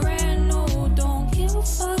back, I'm brand new. Don't give a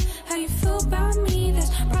fuck how you feel about me, that's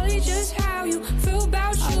probably just how you feel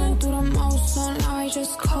about you. I went through the most, so now I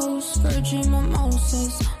just coast. Virgin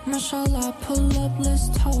mimosas, mashallah, pull up, let's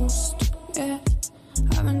toast, yeah.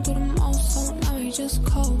 I've been through the most, so now I just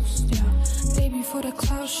coast, yeah. Day before the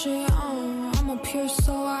cloud shit, I'm a pure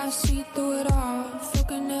soul, I see through it all.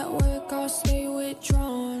 Fucking network, I'll stay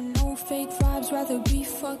withdrawn. No fake vibes, rather be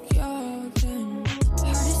fuck y'all than.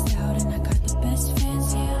 Hardest out and I got the best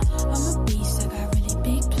fans, yeah. I'm a beast, I got really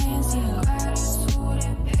big plans, yeah. Attitude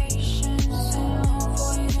and patience, and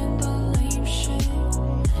avoiding the lame shit.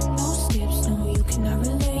 No skips, no, you cannot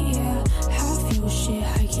relate, yeah. Half your shit,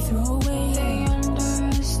 I can throw away, yeah.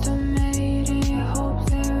 Hope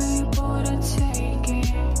they're able to take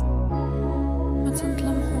it. ما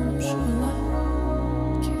تظلمهم شو الله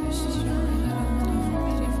كيف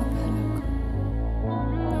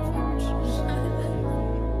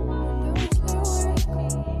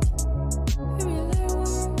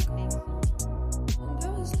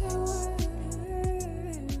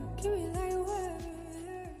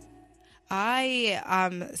I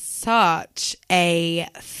am such a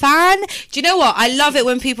fan. Do you know what? I love it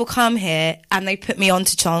when people come here and they put me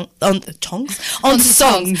onto songs.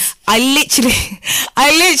 I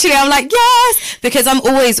literally, I'm like, yes, because I'm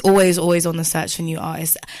always on the search for new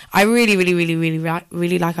artists. I really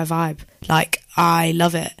like a vibe. Like, I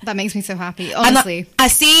love it. That makes me so happy, honestly. And I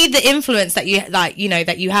see the influence that you like, you know,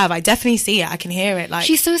 that you have. I definitely see it. I can hear it. Like,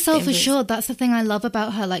 she's so self-assured. That's the thing I love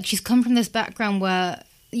about her. Like, she's come from this background where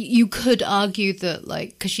you could argue that,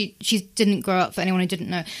 like, because she didn't grow up, for anyone who didn't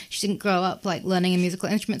know, she didn't grow up like learning musical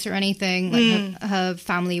instruments or anything. Like her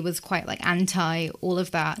family was quite like anti all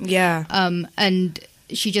of that. Yeah. And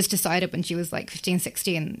she just decided when she was like 15,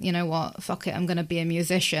 16, you know what, fuck it, I'm going to be a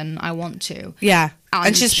musician. I want to. Yeah.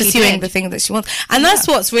 And she's pursuing the thing that she wants. And that's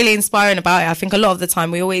what's really inspiring about it. I think a lot of the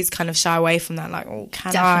time we always kind of shy away from that. Like, oh,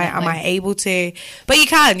 can I? Am I able to? But you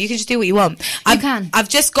can just do what you want. I've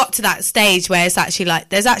just got to that stage where it's actually like,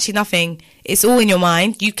 there's actually nothing. It's all in your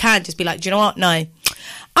mind. You can just be like, do you know what? No,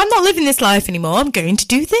 I'm not living this life anymore. I'm going to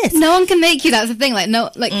do this. No one can make you. That's the thing. Like, no,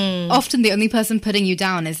 like often the only person putting you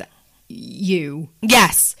down is you.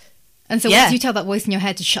 Yes. And so once you tell that voice in your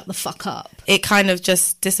head to shut the fuck up, it kind of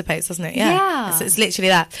just dissipates, doesn't it? Yeah. It's literally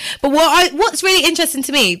that. But what's really interesting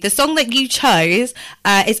to me, the song that you chose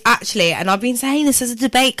is actually, and I've been saying this as a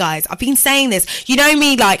debate, guys. I've been saying this. You know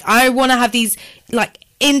me, like, I want to have these, like,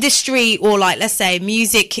 industry or, like, let's say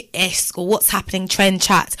music-esque or what's happening trend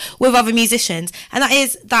chats with other musicians. And that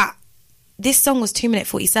is that this song was 2 minute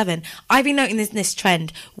 47. I've been noting this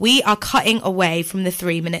trend. We are cutting away from the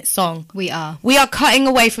 3 minute song. We are cutting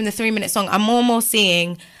away from the 3 minute song. I'm more and more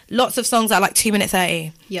seeing lots of songs that are like 2 minute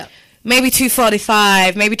 30. Yeah. Maybe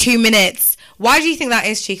 2:45, maybe 2 minutes. Why do you think that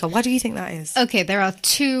is, CHIIKA? Why do you think that is? Okay, there are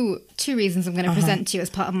two reasons I'm going to present to you as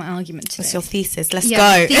part of my argument today. What's your thesis? Let's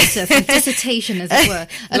go. Thesis, and dissertation, as it were.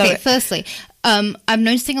 Okay, firstly, I'm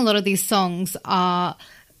noticing a lot of these songs are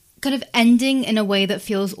kind of ending in a way that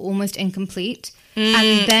feels almost incomplete.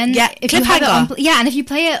 And then if you have it on, and if you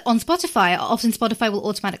play it on Spotify, often Spotify will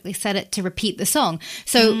automatically set it to repeat the song.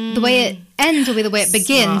 So the way it ends will be the way it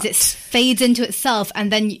begins. It fades into itself,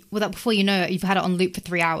 and then before you know it, you've had it on loop for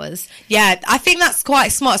 3 hours. Yeah, I think that's quite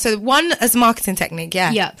smart. So one, as a marketing technique,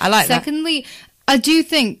 I like that. Secondly, I do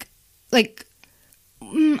think like,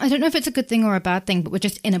 I don't know if it's a good thing or a bad thing, but we're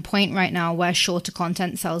just in a point right now where shorter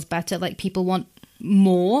content sells better. Like, people want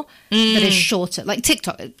more that is shorter, like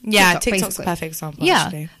TikTok. TikTok's basically a perfect example. Yeah,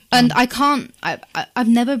 actually. And I've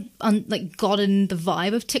never like gotten the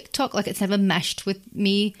vibe of TikTok. Like, it's never meshed with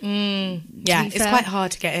me. Yeah, it's quite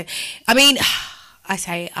hard to get it. I mean, I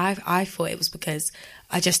thought it was because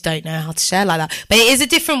I just don't know how to share like that. But it is a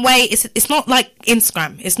different way. It's not like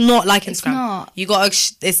Instagram. It's not like Instagram. It's not. You got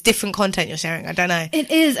it's different content you're sharing. I don't know.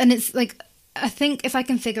 It is, and it's like, I think if I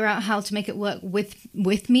can figure out how to make it work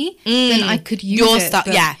with me, then I could use your it. stuff.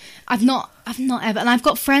 Yeah, I've not ever, and I've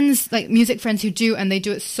got friends, like music friends, who do, and they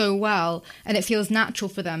do it so well, and it feels natural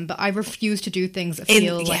for them. But I refuse to do things that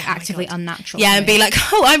feel like actively unnatural. Yeah, and be like,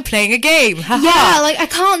 oh, I'm playing a game. Yeah, like I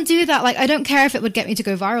can't do that. Like, I don't care if it would get me to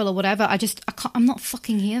go viral or whatever. I can't. I'm not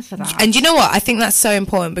fucking here for that. And you know what? I think that's so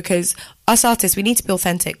important, because us artists, we need to be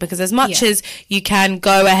authentic, because as much as you can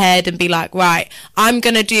go ahead and be like, right, I'm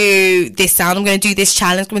going to do this sound, I'm going to do this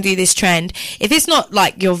challenge, I'm going to do this trend. If it's not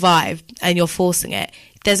like your vibe and you're forcing it,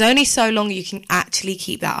 there's only so long you can actually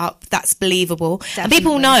keep that up. That's believable. Definitely. And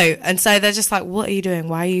people know. And so they're just like, what are you doing?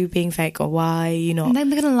 Why are you being fake? Or why are you not? And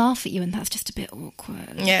then they're going to laugh at you, and that's just a bit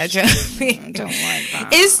awkward. Yeah, true. I don't like that.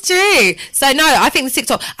 It's true. So no, I think the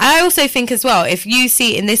TikTok, I also think as well, if you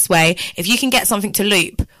see it in this way, if you can get something to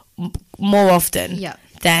loop more often,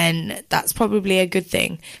 then that's probably a good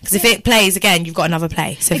thing. Because if it plays again, you've got another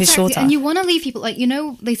play. So if it's shorter. And you want to leave people, like, you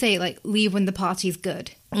know, they say, like, leave when the party's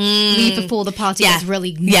good. Leave before the party gets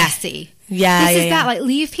really messy. This is that, like,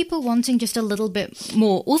 leave people wanting just a little bit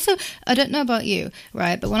more. Also, I don't know about you,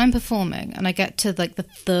 right, but when I'm performing and I get to, like, the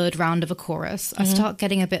third round of a chorus, I start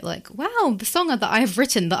getting a bit like, wow, the song that I have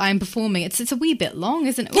written that I'm performing, it's a wee bit long,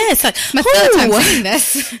 isn't it? Yeah, it's like, my third time singing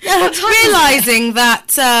this. Realising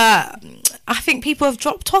that I think people have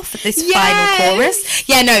dropped off at this final chorus.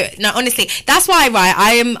 Yeah, no, honestly, that's why, right,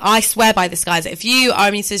 I swear by this, guys. If you are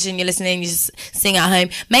a musician, you're listening, you just sing at home,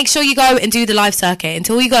 make sure you go and do the live circuit.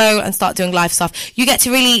 Until you go and start doing live stuff, you get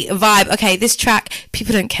to really vibe. Okay, this track,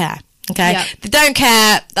 people don't care. Okay, they don't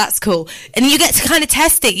care. That's cool. And you get to kind of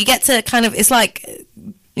test it. You get to kind of, it's like,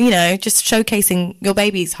 you know, just showcasing your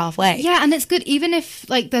babies halfway. Yeah, and it's good, even if,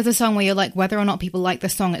 like, there's a song where you're like, whether or not people like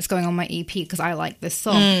this song, it's going on my EP because I like this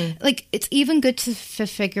song. Like, it's even good for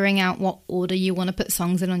figuring out what order you want to put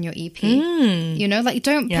songs in on your EP. You know, like,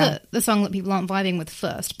 don't put the song that people aren't vibing with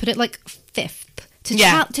first. Put it, like, fifth. To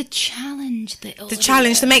challenge the audience. To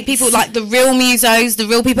challenge, to make people, like, the real musos, the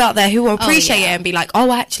real people out there who will appreciate it and be like,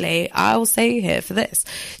 oh, actually, I will stay here for this.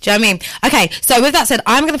 Do you know what I mean? Okay, so with that said,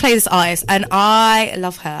 I'm going to play this artist, and I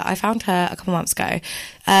love her. I found her a couple months ago.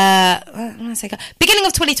 Beginning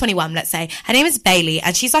of 2021, let's say. Her name is Bailey,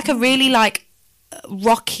 and she's like a really, like,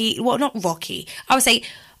 rocky, well, not rocky, I would say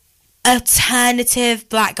alternative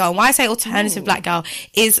black girl. And why I say alternative black girl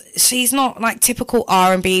is she's not like typical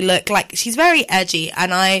R&B look. Like, she's very edgy,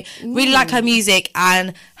 and I really like her music,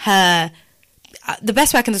 and her the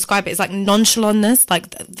best way I can describe it is like nonchalantness, like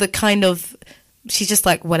the kind of, she's just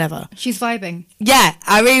like whatever, she's vibing. Yeah,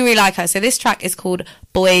 I really, really like her. So this track is called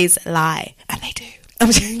Boys Lie, and they do. I'm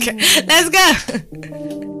joking. Let's go.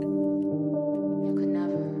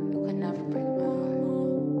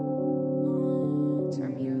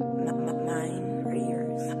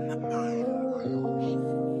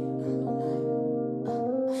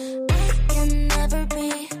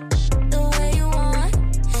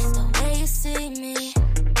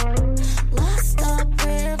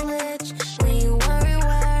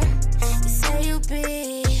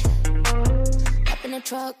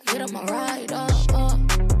 Truck, hit up my ride, I'm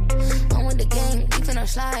with the gang, we finna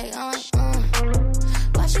slide,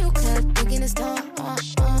 Watch you cut, thinking it's tough,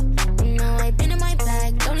 You know I been in my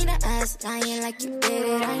bag, don't need to ask, lying like you did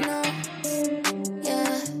it, I know,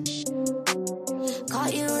 yeah.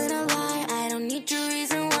 Caught you in a lie, I don't need your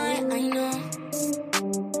reason why, I know.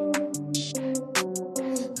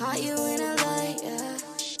 Caught you in a lie, yeah.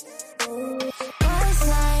 Boys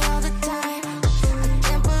lie all the time.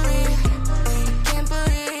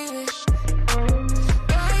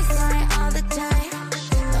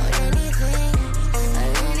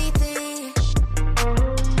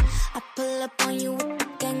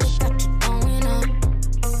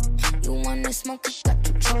 Smoke, got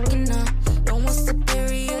you choking up. Don't want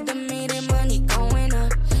superior, the media money going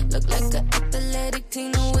up. Look like an athletic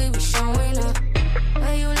team, the way we showing up.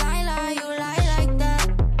 But you lie like that.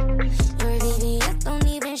 Your VVS don't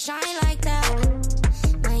even shine like that.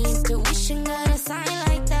 My intuition got a sign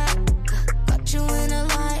like that. Got you in a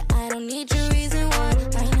lie, I don't need your reason why.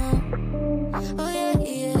 I know, oh yeah.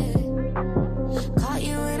 Caught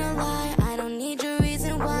you in a lie, I don't need your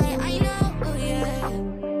reason why. I know, oh yeah.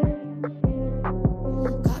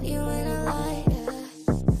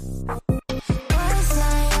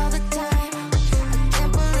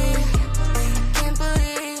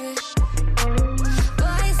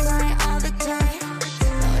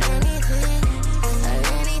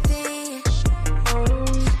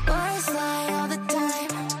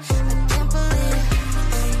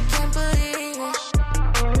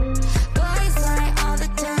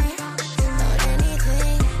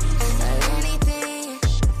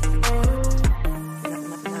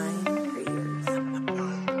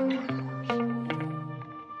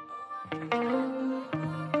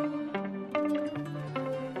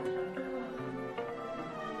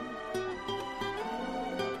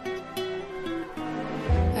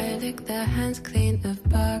 lick their hands clean of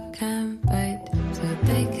bark and bite, so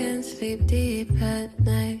they can sleep deep at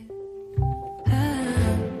night.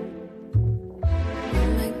 All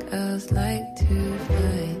my girls like to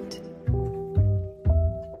fight.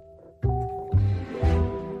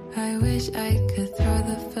 I wish I could throw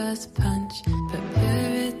the first punch, but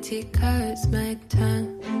purity coats my tongue.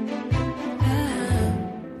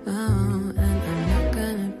 Oh, and I'm not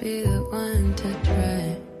gonna be the one to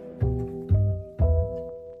try.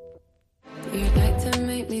 You'd like to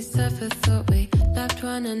make me suffer, thought we loved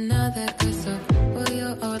one another. Cause of all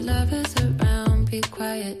your old lovers around, be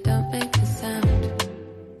quiet, don't make a sound.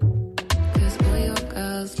 Cause all your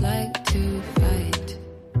girls like to fight.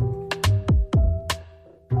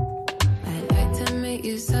 I'd like to make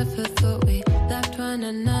you suffer, thought we loved one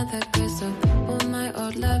another. Cause of all my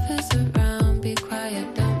old lovers around, be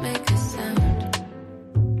quiet, don't make a sound.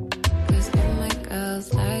 Cause all my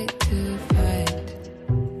girls like to fight.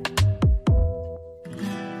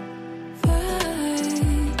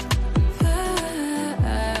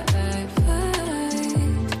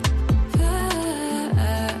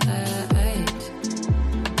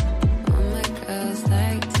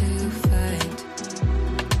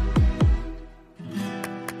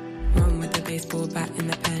 Baseball bat in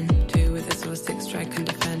the pen, 2 with a sword, 6 strike and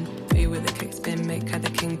defend, 3 with a kick spin, make her the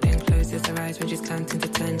kingpin, closes her eyes when she's counting to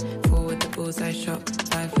 10, 4 with the bullseye shot,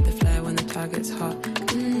 5 with the flare when the target's hot.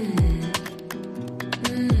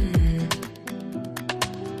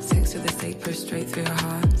 6 with the stake push straight through her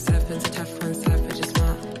heart, 7's a tough one, savage is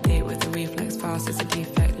smart, 8 with the reflex fast, it's a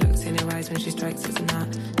defect, looks in her eyes when she strikes, it's an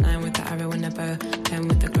art, 9 with the arrow and the bow, 10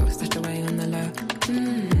 with the Glock stashed away on the low.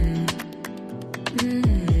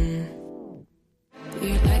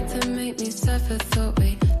 You'd like to make me suffer, thought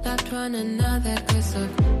we loved one another. Cause of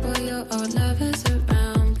all your old lovers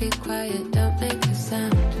around, be quiet, don't make a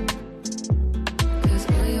sound. Cause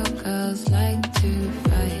all your girls like to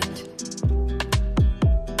fight.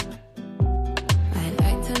 I'd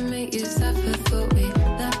like to make you suffer, thought we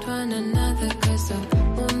loved one another. Cause of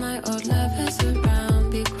all my old lovers around,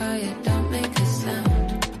 be quiet, don't make a sound.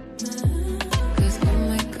 Cause all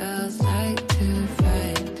my girls like to fight.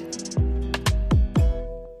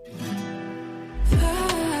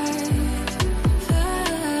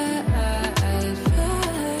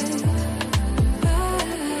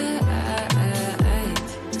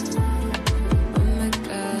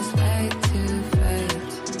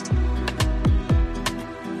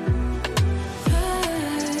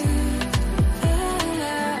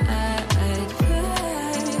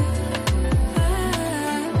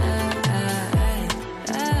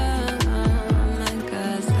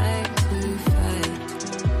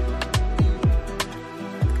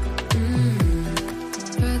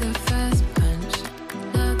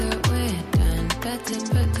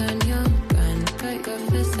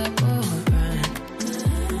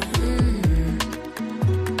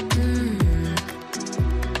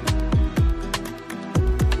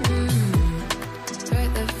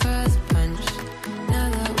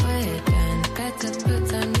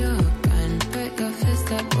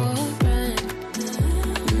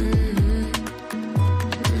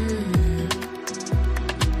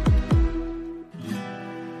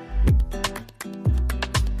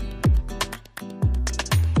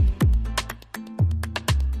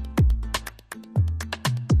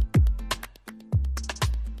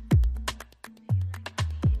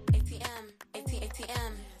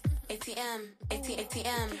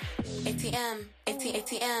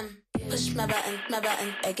 ATM, push my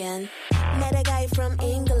button again. Met a guy from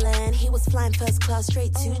England, he was flying first class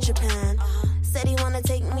straight to Japan. Said he wanna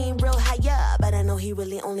take me real higher, but I know he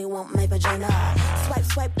really only want my vagina.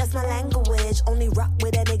 Swipe, that's my language. Only rock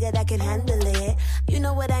with a nigga that can handle it. You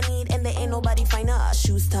know what I need, and there ain't nobody finer.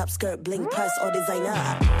 Shoes, top, skirt, bling, purse, or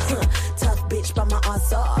designer. Tough bitch, but my ass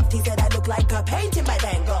soft. He said I look like a painting by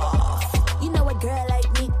Van Gogh. You know a girl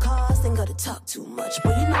like me cost, ain't gotta talk too much,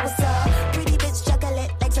 but you know what's up. Pretty bitch,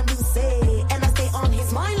 chocolate like some Douce, and I stay on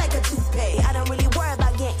his mind like a toothpaste. I don't really worry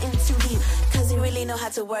about getting too deep, cause he really know how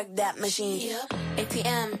to work that machine. Yep.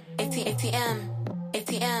 ATM,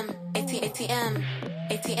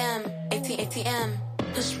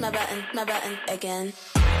 push my button again.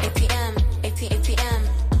 ATM,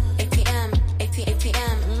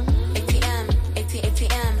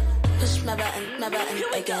 push my button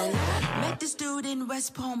again. Met this dude in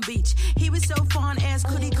West Palm Beach. He was so fun, asked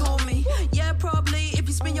could he call me? Yeah, probably if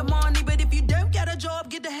you spend your money, but if you don't get a job,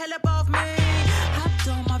 get the hell up off me. Hopped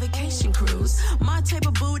on my vacation cruise, my type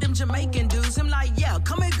of boo, them Jamaican dudes. I'm like, yeah,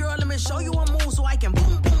 come here girl, let me show you a move so I can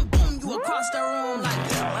boom, boom, boom you move across the room like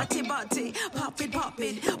bati, pop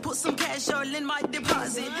it. Put some cash all in my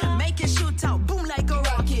deposit. Make it shoot out, boom like a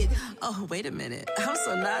rocket. Oh, wait a minute, I'm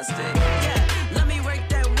so nasty. Yeah, let me work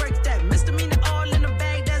that. Misdemeanor all in the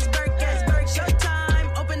bag, that's Burke.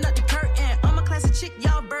 Showtime, open up the curtain. I'm a classic chick,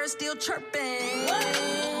 y'all birds still chirping.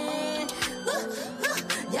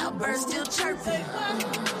 Y'all birds still chirping.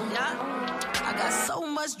 Nah, I got so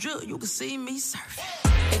much drill, you can see me surfing.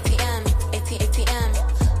 ATM,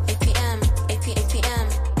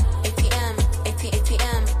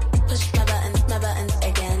 push my button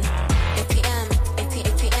again.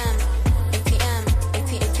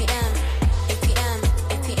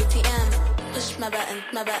 ATM, push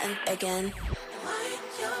my button again.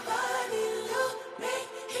 Your body look, make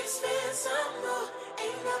him spend some more.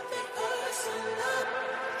 Ain't nothing personal.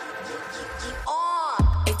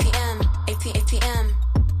 ATM,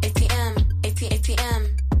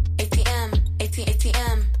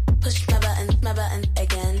 push my button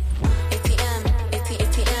again.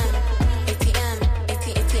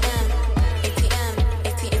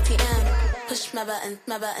 ATM, push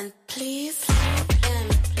my button, please.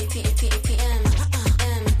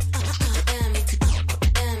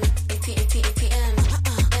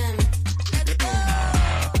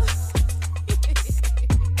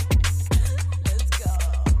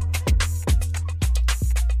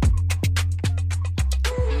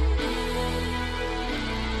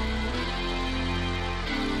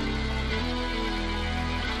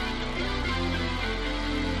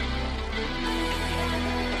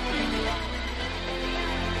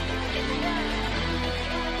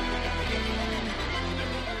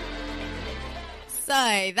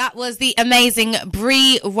 So that was the amazing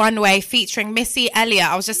Bree Runway featuring Missy Elliott.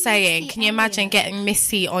 I was just saying, can you imagine getting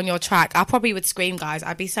Missy on your track? I probably would scream, guys.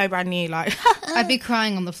 I'd be so brand new, like I'd be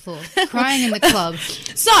crying on the floor, crying in the club.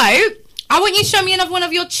 So I want you to show me another one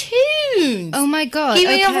of your tunes. Oh my god! Give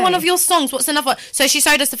me another one of your songs. What's another one? So she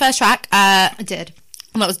showed us the first track. I did.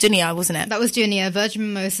 And that was Dunia, wasn't it? That was Dunia, Virgin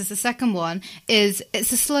Mimosas. The second one it's a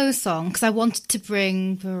slow song because I wanted to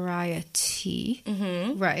bring variety,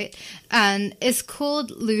 right? And it's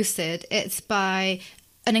called Lucid. It's by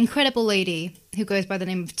an incredible lady who goes by the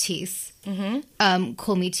name of Tease.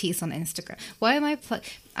 Call me Tease on Instagram. Why am I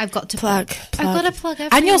I've got to plug. I've got to plug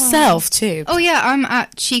everyone. And yourself too. Oh yeah, I'm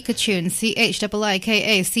at CHIIKA Tunes. CHIIKA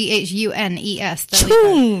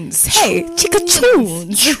Tunes. Hey, CHIIKA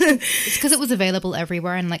Tunes. It's because it was available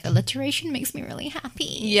everywhere, and like alliteration makes me really happy.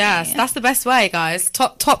 Yes, that's the best way, guys.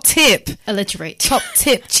 Top tip. Alliterate. Top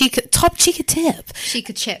tip. CHIIKA tip.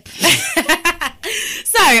 CHIIKA chip.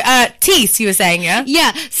 So, Tease, you were saying, yeah?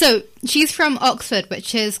 Yeah. So she's from Oxford,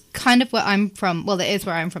 which is kind of where I'm from. Well, it is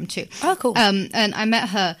where I'm from too. Oh, cool. And I met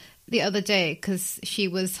her the other day because she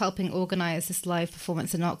was helping organise this live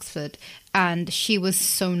performance in Oxford, and she was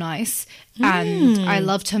so nice, and I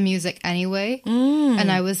loved her music anyway,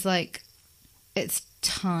 and I was like, it's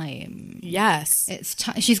time. Yes, it's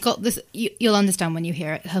time. She's got this, you'll understand when you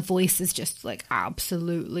hear it, her voice is just like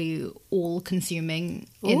absolutely all-consuming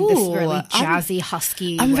in this really jazzy,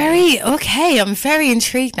 husky I'm way. I'm very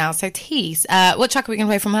intrigued now. So Tease, what track are we going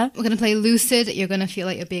to play from her? We're going to play Lucid. You're going to feel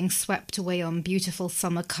like you're being swept away on beautiful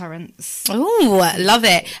summer currents. Ooh, love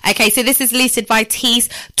it. Okay, so this is Lucid by Tease,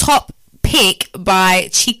 top pick by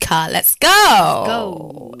CHIIKA. Let's go.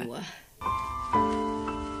 Go.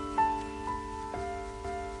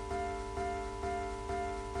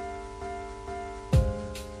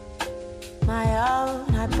 My own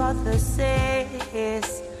hypothesis,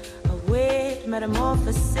 a weird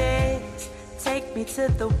metamorphosis. Take me to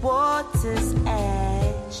the water's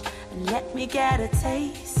edge and let me get a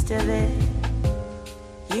taste of it.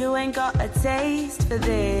 You ain't got a taste for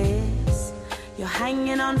this. You're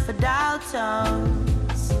hanging on for dial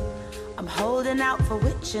tones. I'm holding out for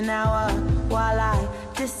witching hour while I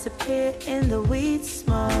disappear in the weed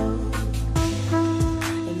smoke.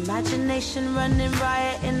 Imagination running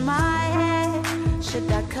riot in my head.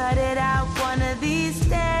 Should I cut it out one of these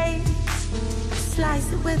days?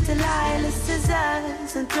 Slice it with Delilah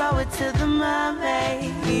scissors and throw it to the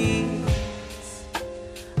mermaids.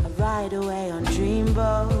 I ride away on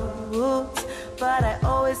dreamboats, but I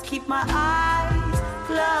always keep my eyes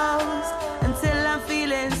closed until I'm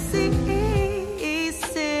feeling sick,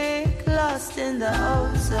 lost in the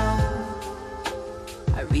ozone.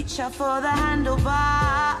 I reach out for the handlebars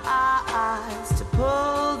to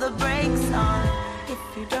pull the brakes on. If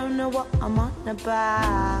you don't know what I'm on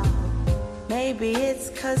about, maybe it's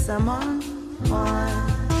 'cause I'm on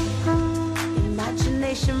one.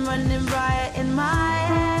 Imagination running riot in my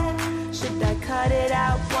head. Should I cut it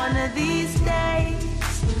out one of these days?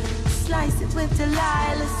 Slice it with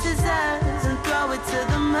Delilah's scissors and throw it to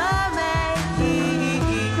the mermaids.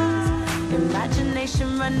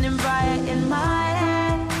 Imagination running riot in my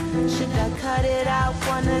head. Should I cut it out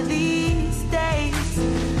one of these days?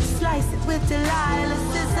 Slice it with Delilah's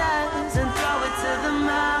scissors and throw it to the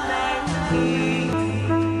mermaids.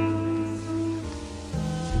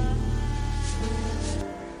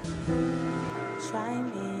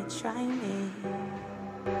 Try me.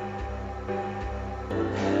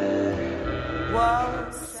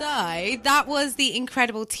 Whoa. So that was the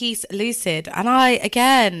incredible Tease Lucid, and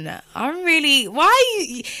I'm really,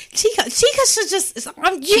 CHIIKA should just,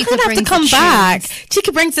 you're gonna have to come back.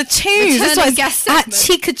 CHIIKA brings the tunes. That's why it's at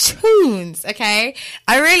CHIIKA Tunes. Okay,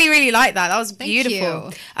 I really like that. That was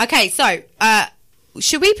beautiful. Okay, so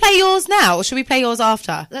should we play yours now, or should we play yours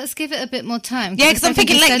after? Let's give it a bit more time. Yeah, because I'm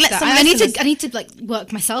thinking, I need to like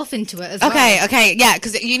work myself into it as well. Okay, yeah,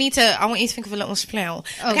 because I want you to think of a little spiel.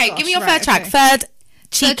 Okay, gosh, give me your right, third track. Third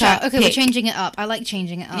CHIIKA. Okay, we're changing it up. I like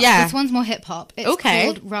changing it up. Yeah. This one's more hip hop. It's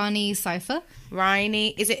called Rani Cypher.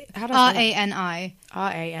 Rani, is it, how do I say Rani.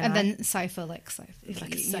 Rani. And then Cypher, like Cypher.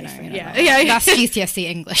 Like a cipher. Yeah. That's GCSE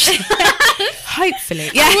English. Hopefully.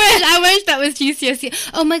 Yeah. I wish that was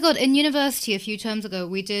GCSE. Oh my God, in university a few terms ago,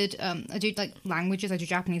 we did, I do like languages, I do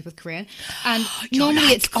Japanese with Korean. And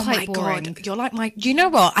normally it's quite boring. God, you're like you know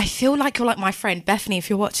what? I feel like you're like my friend, Bethany, if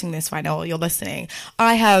you're watching this right now or you're listening.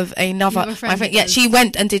 I have another, my friend, yeah, she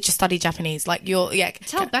went and did just study Japanese. Like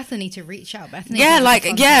Tell Bethany to reach out. Bethany. Yeah,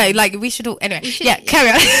 like we should all, anyway.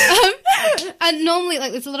 Carry on. And normally,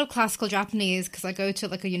 like, there's a lot of classical Japanese because I go to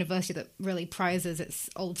like a university that really prizes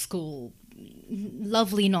its old school,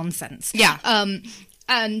 lovely nonsense. Yeah.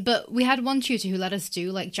 But we had one tutor who let us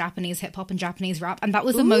do like Japanese hip hop and Japanese rap, and that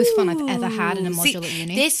was the most fun I've ever had in a module at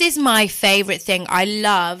uni. This is my favorite thing. I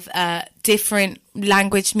love different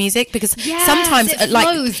language music because sometimes it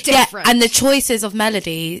flows different. And the choices of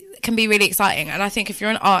melody can be really exciting. And I think if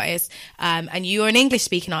you're an artist and you're an English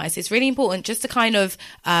speaking artist, it's really important just to kind of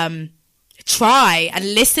try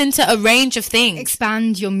and listen to a range of things,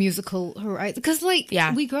 expand your musical horizon, because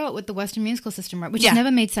we grow up with the Western musical system, right, which has never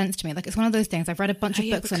made sense to me. Like, it's one of those things, I've read a bunch of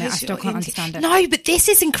books on it, I still can't understand it. No, but this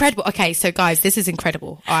is incredible. Okay, so guys, this is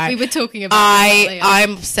incredible. We were talking about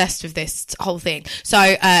I'm obsessed with this whole thing.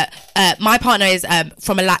 So my partner is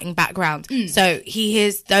from a Latin background, so he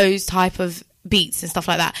hears those type of beats and stuff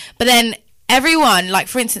like that, but then everyone, like,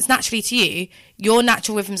 for instance, naturally to you, your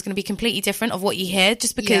natural rhythm is going to be completely different of what you hear,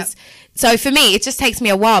 just because. So for me, it just takes me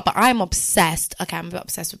a while, but I'm obsessed. Okay, I'm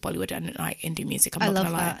obsessed with Bollywood and like indie music. I'm not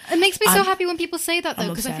gonna lie. It makes me so happy when people say that, though,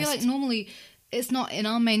 because I feel like normally it's not in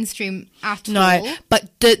our mainstream at all. No, but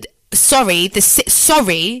sorry,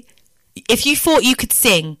 if you thought you could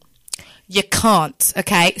sing, you can't.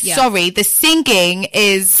 Okay, sorry, the singing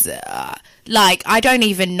is. Like, I don't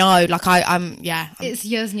even know. Like, it's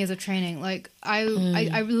years and years of training. Like, I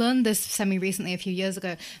learned this semi-recently a few years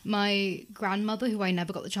ago. My grandmother, who I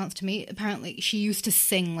never got the chance to meet, apparently she used to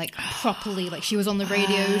sing, like, properly. Like, she was on the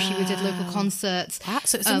radio, she did local concerts.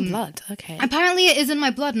 So it's in blood, okay. Apparently it is in my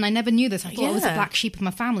blood, and I never knew this. I thought I was a black sheep of my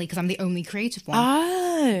family because I'm the only creative one.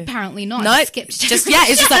 Oh. Apparently not. No, skipped. It's just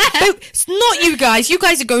like, oh, it's not you guys. You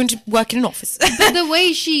guys are going to work in an office. But the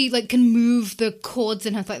way she, like, can move the chords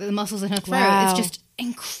in her, like, the muscles in her throat, it's just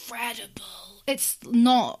incredible. It's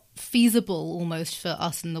not feasible almost for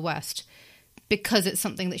us in the West because it's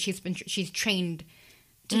something that she's trained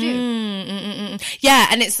to do. Yeah,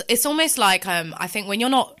 and it's almost like I think when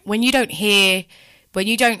you don't hear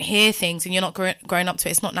things and you're not growing up to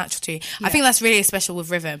it, it's not natural to you. I think that's really special with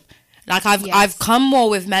rhythm. Like I've come more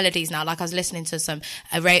with melodies now. Like I was listening to some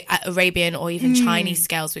Arabian or even Chinese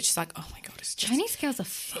scales, which is like, oh my God, Chinese scales are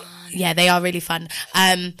fun. Yeah, they are really fun.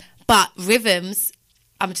 But rhythms,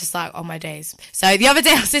 I'm just like, oh my days. So the other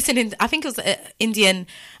day I was listening, I think it was Indian,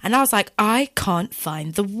 and I was like, I can't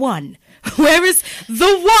find the one. Where is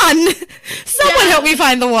the one? Someone help me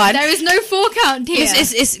find the one. There is no 4 count here.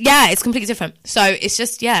 It's completely different. So it's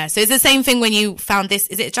just, so it's the same thing when you found this.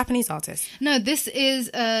 Is it a Japanese artist? No, this is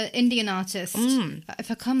an Indian artist.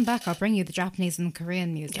 If I come back, I'll bring you the Japanese and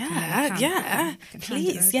Korean music.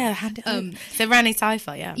 Please. Hand it the Rani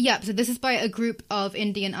Cypher, Yeah, so this is by a group of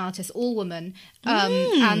Indian artists, all women.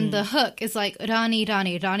 And the hook is like Rani,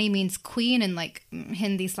 Rani. Rani means queen in like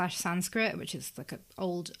Hindi/Sanskrit, which is like an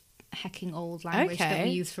hecking old language that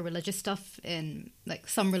we use for religious stuff in like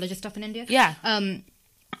some religious stuff in India.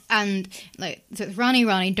 And like, so it's Rani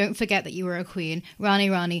Rani, don't forget that you were a queen. Rani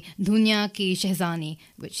Rani, Dunya ki Shehzani,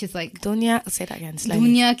 which is like say that again slowly.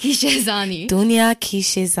 Dunya ki Shehzani. Dunya ki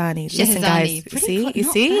Shehzani. Listen, guys, you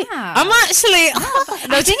see? Bad. I'm actually.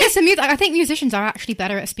 I think it's I think musicians are actually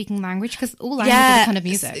better at speaking language because all language is kind of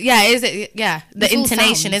music. Yeah, is it? Yeah, the It's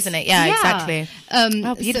intonation, isn't it? Yeah, exactly.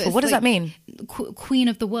 Oh, beautiful. So what does that mean? Queen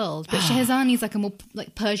of the world, but Shehzani is like a more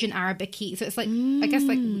like Persian Arabic-y. So it's like I guess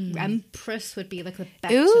like Empress would be like a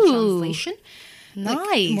better translation. Nice.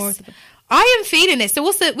 Like, more of the, I am feeling it. So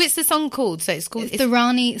what's the song called? So it's the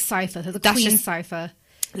Rani Cipher, so the Queen Cipher.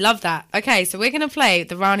 Love that. Okay, so we're gonna play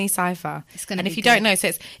the Rani Cipher. And if you don't know,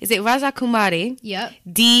 so is it Raja Kumari? Yep.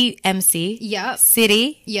 DMC. Yep.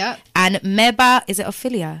 City. Yep. And Meba. Is it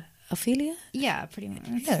Ophelia? Yeah, pretty much.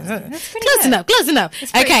 That's close enough.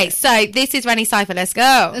 Okay, so this is Rani Cipher. Let's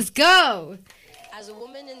go. As a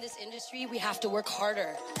woman in this industry, we have to work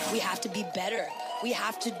harder. We have to be better. We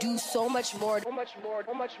have to do so much more.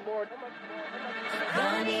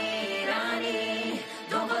 Rani, Rani,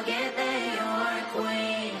 don't forget that you're a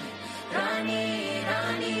queen. Rani,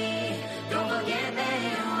 Rani, don't forget that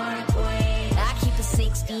you're a queen. I keep a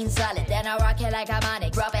 16 solid, then I rock it like I'm on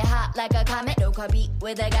it. Drop it hot like a comet, no compete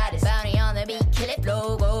with a goddess. Bounty on the beat, kill it,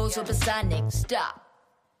 flow, go supersonic. Stop.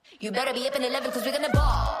 You better be up in 11 cause we're gonna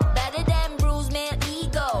ball. Better than bruise, man,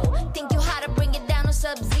 ego. Think you how to bring it down to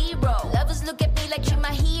sub-zero. Lovers look at me like you're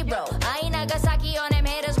my hero. I ain't Nagasaki on them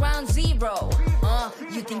haters round zero.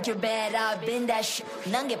 You think you're bad, I've been that shit.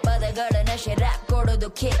 Nange pada gada na she rap kodo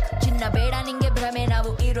do kick. Chinna beda ninge brahme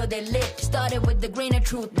navu iro de lit. Started with the grain of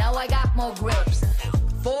truth, now I got more grips.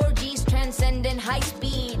 4G's transcendent high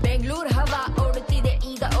speed. Bangalore hava odti de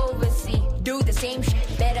ega overseas. Do the same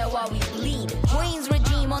shit better while we lead. Queen's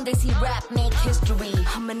regime on this rap make history.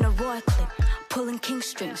 I'm in a royal clip, pulling king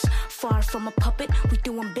strings. Far from a puppet, we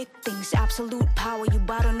doing big things. Absolute power, you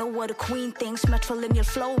better know what a queen thinks. Matrilineal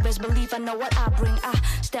flow, best believe I know what I bring. I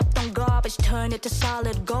stepped on garbage, turn it to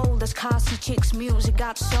solid gold. That's classy chicks, music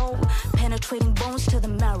got soul. Penetrating bones to the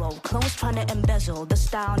marrow. Clones trying to embezzle the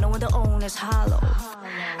style, knowing the own is hollow.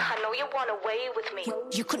 I know you want away with me.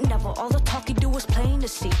 You could never, all the talk you do is plain to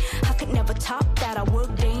see. I could never top that, I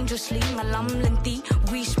work dangerously. Ngalam lengthy,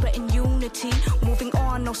 we spreading unity. Moving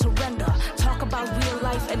on, no surrender. Talk about real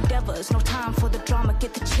life endeavors. No time for the drama,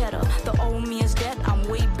 get the cheddar. The old me is dead, I'm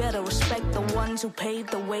way better. Respect the ones who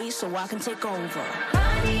paved the way so I can take over.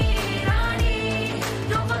 Rani, Rani,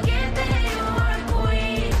 don't forget that you're a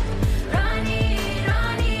queen. Rani,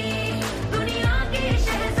 Rani, Duniya ki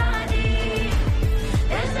Shehzadi.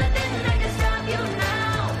 There's nothing that can stop you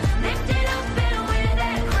now. Lift it up and wear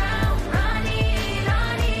that crown. Rani,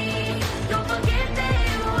 Rani, don't forget that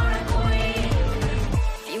you're a queen.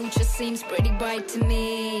 Future seems pretty bright to me.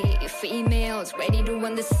 Females ready to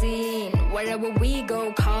run the scene. Wherever we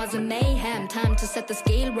go, causing mayhem. Time to set the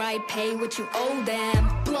scale right, pay what you owe them.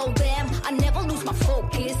 Blow them, I never lose my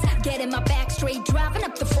focus. Getting my back straight, driving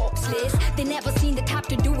up the Forbes list. They never seen the type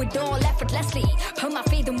to do it all effortlessly. Put my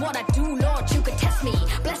faith in what I do, Lord, you could test me.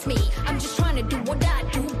 Bless me, I'm just trying to do what I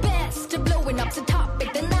do best. To blowing up the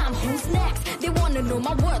topic, then I'm who's next. They wanna know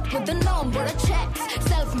my worth with the number of checks.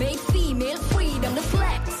 Self-made female, freedom to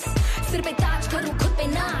flex. सिर पे ताज करूं खुद पे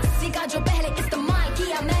नाज सीखा जो पहले इस्तेमाल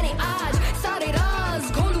किया मैंने आज सारे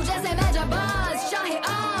राज खोलूं जैसे मैं जाबाज चाहे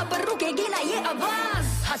आ पर रुकेगी ना ये आवाज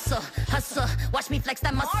Hustle, hustle, watch me flex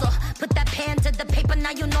that muscle. Put that pen to the paper,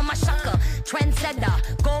 now you know my shaka.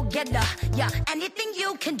 Trendsetter, go getter. Yeah, anything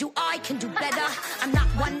you can do, I can do better. I'm not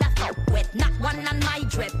one that fuck with, not one on my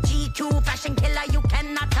drip. GQ, fashion killer, you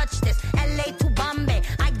cannot touch this. LA to Bombay,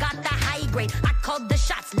 I got the high grade. I called the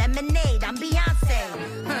shots, lemonade, I'm Beyonce.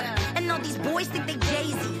 And all these boys think they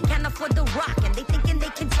Jay-Z, can't afford the rock, and they thinking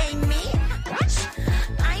they can tame me. What?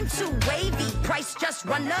 I'm too wavy, price just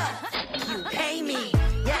run up. You pay me.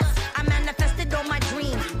 Yes, I manifested all my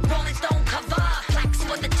dreams. Rolling Stone cover, plaques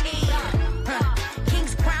for the team.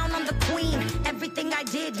 King's crown on the queen. Everything I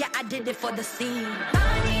did, yeah, I did it for the scene.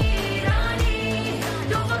 Rani, Rani,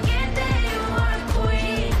 don't forget that you are a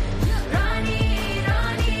queen. Rani,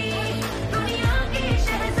 Rani, Duniya ki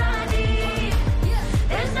Shehzadi.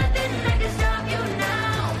 There's nothing that can stop you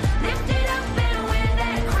now. Lift it up and wear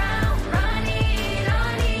that crown. Rani,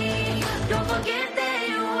 Rani, don't forget that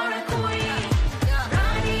you are a queen.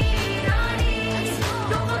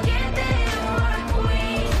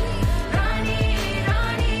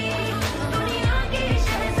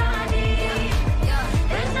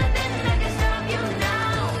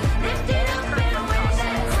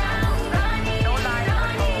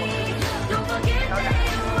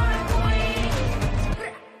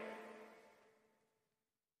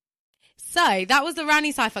 So that was the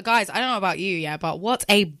Rani Cypher. Guys, I don't know about you, yeah, but what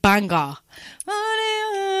a banger.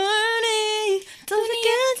 Don't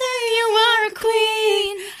forget that you are a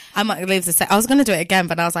queen. I might leave the set. I was going to do it again,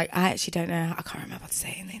 but I was like, I actually don't know. I can't remember what to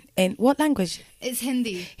say. In what language? It's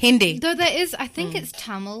Hindi. Hindi. Though there is, I think it's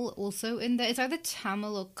Tamil also in there. It's either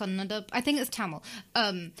Tamil or Kannada. I think it's Tamil.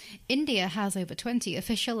 India has over 20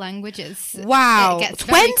 official languages. Wow.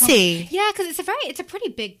 20? Yeah, because it's a pretty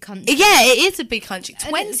big country. Yeah, it is a big country.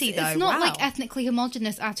 20 though. It's not wow. like ethnically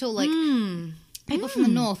homogenous at all. Like people from the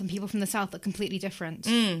north and people from the south are completely different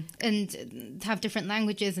and have different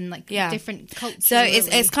languages and different cultures. So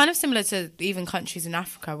it's kind of similar to even countries in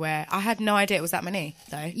Africa where I had no idea it was that many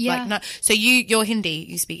though. Yeah. Like, no, so you're Hindi,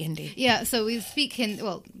 you speak Hindi. Yeah, so we speak Hindi,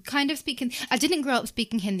 well, kind of speak Hindi. I didn't grow up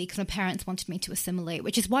speaking Hindi because my parents wanted me to assimilate,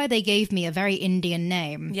 which is why they gave me a very Indian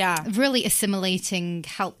name. Yeah. Really assimilating,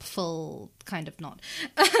 helpful, kind of not.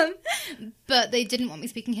 But they didn't want me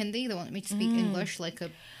speaking Hindi. They wanted me to speak English like a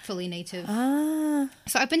fully native.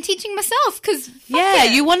 So I've been teaching myself because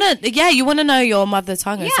you want to know your mother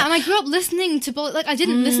tongue. Yeah, and I grew up listening to I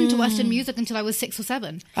didn't listen to Western music until I was 6 or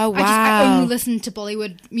 7. Oh wow! I only listened to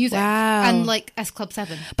Bollywood music and like S Club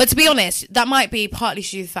 7. But to be honest, that might be partly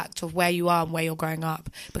due to the fact of where you are and where you're growing up.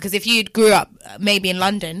 Because if you grew up maybe in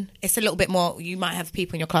London, it's a little bit more. You might have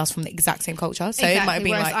people in your class from the exact same culture, so it might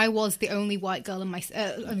be like I was the only white girl in my.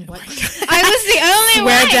 I was the only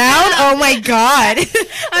swear white down. girl. Oh my god!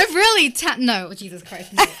 I've really no, Jesus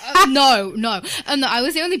Christ, no. No, I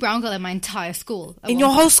was the only brown girl in my entire school. In your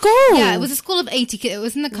whole school? Yeah, it was a school of 80 kids. It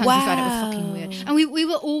was in the countryside. It was fucking weird. And we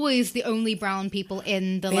were always the only brown people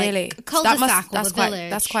in the like cul-de-sac or the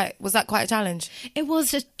village. Was that quite a challenge? It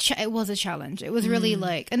was a challenge. It was really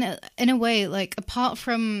like, and in a way, like apart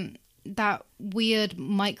from that weird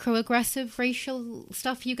microaggressive racial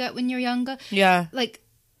stuff you get when you're younger. Yeah. Like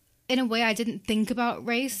in a way, I didn't think about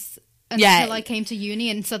race until I came to uni,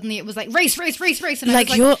 and suddenly it was like race, and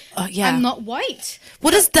like, I was like, I'm not white.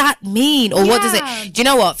 What does that mean, or what does it? Do you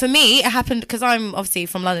know what? For me, it happened because I'm obviously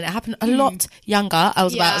from London. It happened a lot younger. I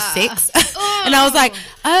was about 6, and I was like,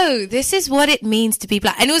 "Oh, this is what it means to be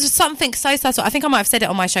black." And it was something so subtle. I think I might have said it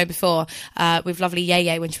on my show before with lovely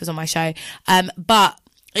Yeye when she was on my show, but.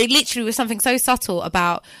 It literally was something so subtle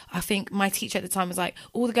about, I think my teacher at the time was like,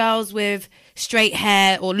 all the girls with straight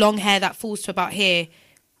hair or long hair that falls to about here,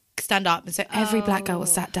 stand up. And so every black girl was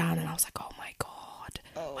sat down, and I was like, oh my God,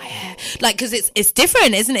 my hair. Like, because it's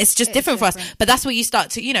different, isn't it? It's just different for us. But that's where you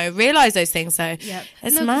start to, realise those things. So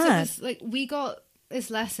it's mad. We got this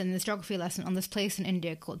geography lesson on this place in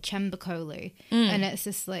India called Chembakoli. And it's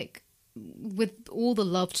just like, with all the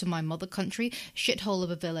love to my mother country, shithole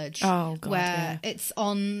of a village where it's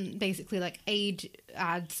on basically like aid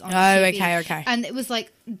ads on TV. Okay. And it was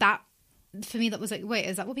like that for me, that was like, wait,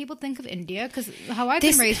 is that what people think of India? Because how I've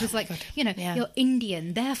been raised was like, you're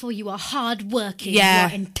Indian, therefore you are hardworking, you are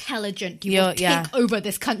intelligent, you will take over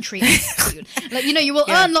this country. Like, you will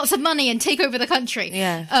earn lots of money and take over the country.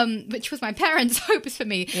 Which was my parents' hopes for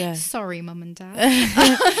me. Sorry, mum and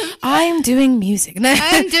dad. I'm doing music. No.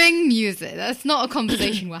 I'm doing music. That's not a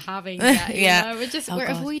conversation we're having yet. We're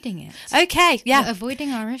avoiding it. Okay, We're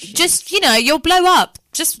avoiding our issues. Just, you'll blow up.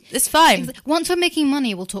 Just, it's fine. Once we're making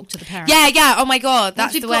money, we'll talk to the parents. Yeah. Oh my God,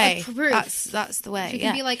 that's the way. That's the way. You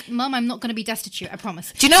can be like, Mum, I'm not going to be destitute. I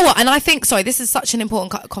promise. Do you know what? And I think, this is such an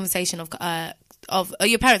important conversation of are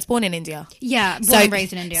your parents born in India? Yeah, born and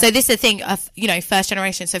raised in India. So this is the thing of, first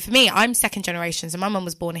generation. So for me, I'm second generation. So my mum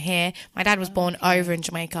was born here. My dad was born over in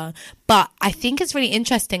Jamaica. But I think it's really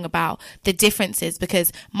interesting about the differences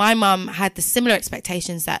because my mum had the similar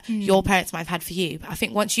expectations that your parents might have had for you. But I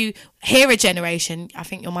think once you hear a generation, I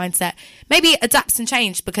think your mindset maybe adapts and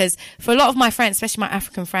changes because for a lot of my friends, especially my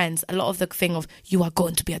African friends, a lot of the thing of you are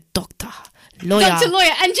going to be a doctor. Lawyer. Doctor,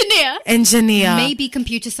 lawyer, engineer, maybe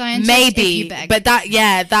computer scientist, maybe, if you beg. But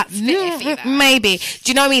maybe.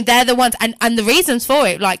 Do you know what I mean? They're the ones, and the reasons for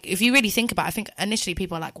it. Like, if you really think about it, I think initially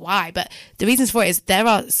people are like, "Why?" But the reasons for it is there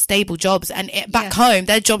are stable jobs, and back home,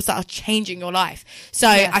 there are jobs that are changing your life. So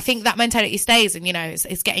I think that mentality stays, and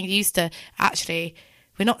it's getting used to actually.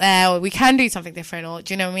 We're not there, or we can do something different, or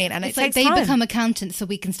do you know what I mean? And it's like they become accountants so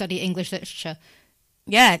we can study English literature.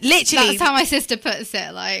 Yeah, literally. That's how my sister puts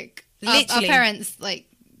it. Like. Our parents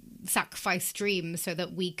sacrifice dreams so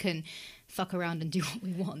that we can fuck around and do what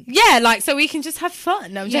we want. Yeah, like so we can just have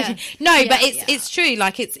fun. No, I'm joking. No, but it's true.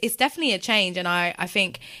 Like it's definitely a change, and I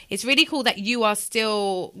think it's really cool that you are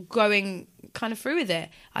still going kind of through with it.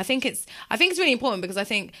 I think it's really important because I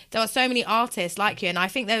think there are so many artists like you, and I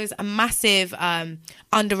think there is a massive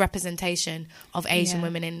underrepresentation of Asian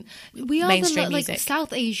women in mainstream music.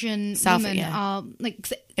 South Asian women are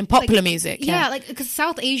in popular music. Yeah, because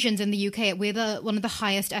South Asians in the UK, we're one of the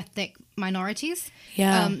highest ethnic minorities.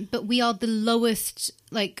 Yeah. But we are the lowest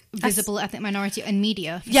visible ethnic minority in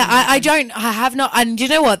media. Yeah, I have not, and you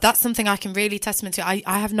know what? That's something I can really testament to. I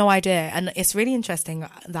have no idea, and it's really interesting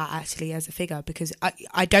that actually as a figure, because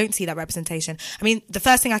I don't see that representation. I mean, the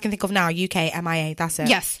first thing I can think of now, UK, MIA, that's it.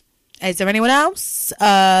 Yes. Is there anyone else?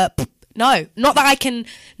 No, not that I can.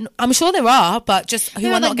 I'm sure there are, but just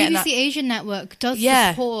who are not getting BBC that. Asian Network does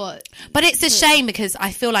support, but it's a shame because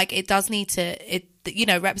I feel like it does need to.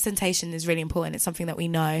 Representation is really important. It's something that we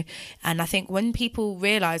know, and I think when people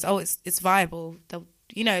realise, it's viable, they'll.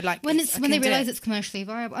 When they realise it's commercially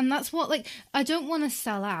viable, and that's what I don't want to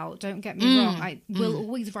sell out. Don't get me wrong. I will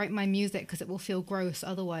always write my music because it will feel gross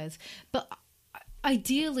otherwise. But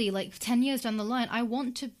ideally, 10 years down the line, I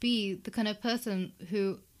want to be the kind of person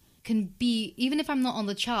who can be, even if I'm not on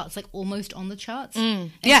the charts, almost on the charts.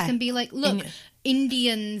 It can be look,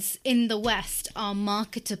 Indians in the West are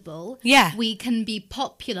marketable. Yeah. We can be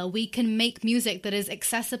popular. We can make music that is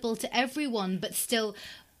accessible to everyone, but still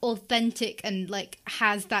authentic and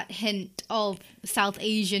has that hint of South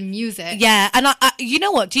Asian music. Yeah, and I you know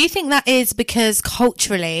what, do you think that is because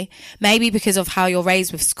culturally, maybe because of how you're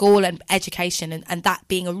raised with school and education and that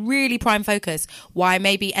being a really prime focus, why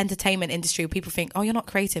maybe entertainment industry people think, you're not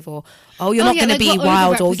creative, or you're not going to be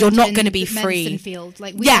wild, or you're not going to be free. Field.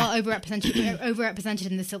 We are overrepresented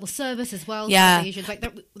in the civil service as well. Yeah. South Asians,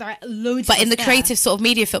 there are loads but of in the creative sort of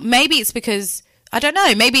media field, maybe it's because I don't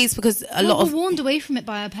know. Maybe it's because we're warned away from it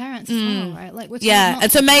by our parents as well, right? We're told not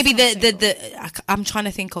and so to maybe I'm trying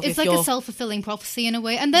to think of it's a self-fulfilling prophecy in a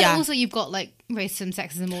way, and then also you've got racism,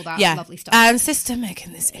 sexism, all that lovely stuff, and systemic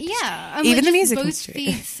in this industry. Yeah, even the music industry.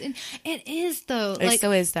 It is though. It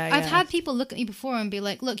still is though. I've had people look at me before and be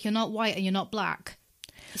like, "Look, you're not white and you're not black,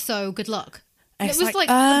 so good luck." And it was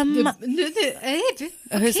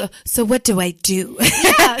okay. So what do I do?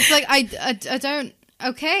 Yeah, it's I don't.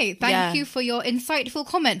 Okay, thank you for your insightful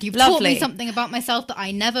comment. You've taught me something about myself that I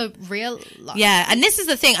never realised. Yeah, and this is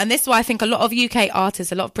the thing, and this is why I think a lot of UK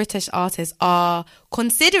artists, a lot of British artists are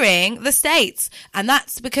considering the States, and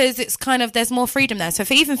that's because it's kind of, there's more freedom there. So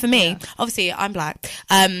for me, obviously I'm black.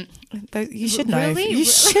 You should know. Really? You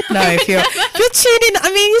should know if you're tuning in.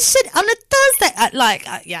 I mean, you should on a Thursday.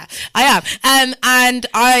 I am. And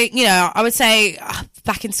I would say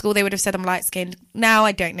back in school they would have said I'm light skinned. Now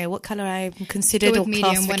I don't know what colour I'm considered or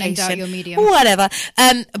medium. When in doubt, you're medium. Whatever.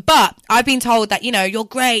 But I've been told that you're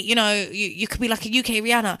great. You could be like a UK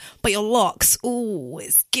Rihanna, but your locks,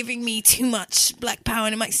 it's giving me too much black power,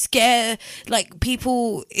 and it might scare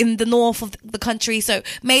people in the north of the country. So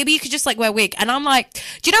maybe you could just wear a wig. And I'm like,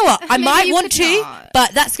 do you know what? I might want to,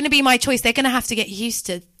 but that's going to be my choice. They're going to have to get used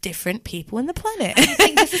to different people in the planet. I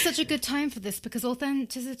think this is such a good time for this because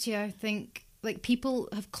authenticity, I think, people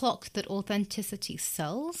have clocked that authenticity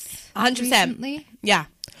sells. 100%. Recently. Yeah.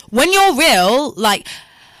 When you're real,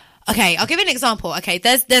 okay, I'll give you an example. Okay,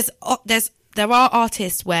 there are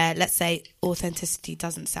artists where, let's say, authenticity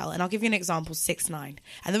doesn't sell. And I'll give you an example, 6ix9ine.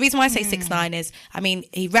 And the reason why I say 6ix9ine is,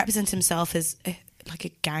 he represents himself as a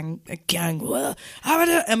gang.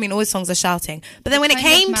 I mean, all his songs are shouting. But then when it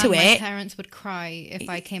came to it, my parents would cry if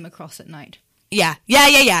I came across at night. Yeah.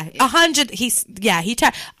 100.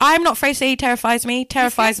 I'm not afraid to say he terrifies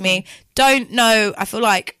me. Don't know. I feel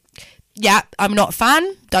I'm not a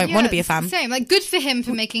fan. Don't want to be a fan. Same. Good for him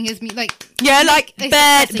for making his bed.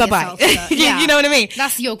 Bye-bye. You know what I mean?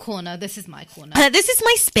 That's your corner. This is my corner. This is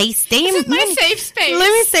my space, Dame. This is my safe space. Let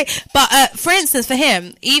me say. But for instance, for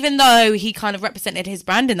him, even though he kind of represented his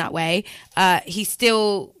brand in that way, he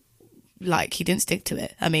still he didn't stick to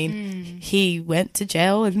it. I mean, he went to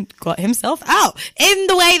jail and got himself out in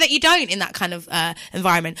the way that you don't in that kind of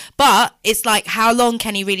environment. But it's how long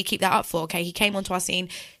can he really keep that up for? Okay, he came onto our scene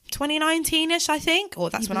 2019-ish, I think, or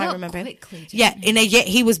that's when I remember quickly, in a year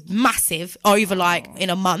he was massive over in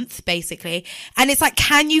a month basically, and it's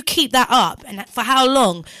can you keep that up, and for how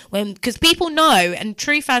long? Because people know, and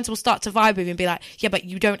true fans will start to vibe with you and be like, yeah, but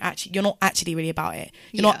you're not actually really about it.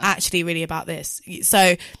 You're not actually really about this.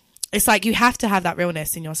 So it's you have to have that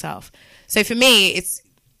realness in yourself. So for me, it's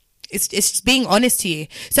just being honest to you.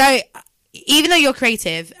 So even though you're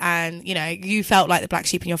creative and you felt like the black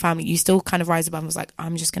sheep in your family, you still kind of rise above and was like,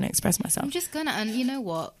 I'm just going to express myself. And you know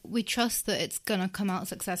what? We trust that it's going to come out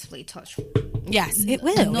successfully. Touch. Yes, it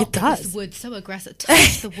will. It does. Wood, so aggressive.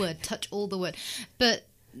 Touch the wood. Touch all the wood. But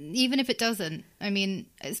even if it doesn't, I mean,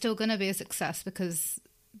 it's still going to be a success because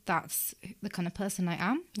that's the kind of person I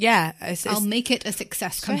am. Yeah. I'll make it a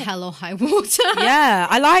success come hell or high water. Yeah,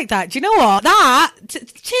 I like that. Do you know what?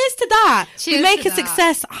 Cheers to that. Cheers we make to a that.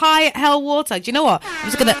 success high hell water. Do you know what?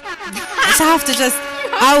 I'm just going to...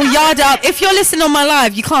 I'll yard up. If you're listening on my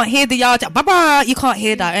live, you can't hear the yard up. Bah-bah, you can't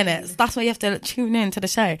hear that, innit? That's why you have to tune in to the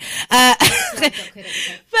show.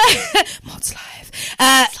 Mods Live.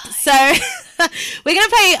 So we're going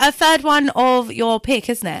to play a third one of your pick,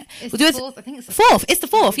 isn't it? It's We'll the do fourth. I think it's the fourth. It's the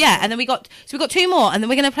fourth, yeah. And then we got two more, and then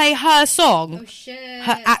we're going to play her song. Oh, shit.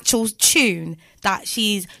 Her actual tune that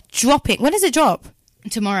she's dropping. When does it drop?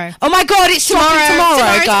 Tomorrow. Oh my God, it's dropping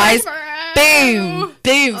tomorrow, guys. Tomorrow.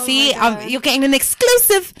 Boom. See, you're getting an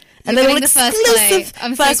exclusive. A little exclusive.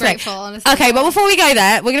 I'm so grateful, honestly. Okay, but before we go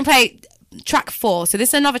there, we're going to play track 4. So this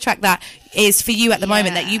is another track that is for you at the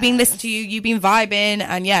moment that you've been listening to, you've been vibing,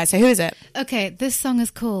 and yeah, so who is it? Okay, this song is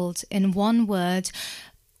called, in one word,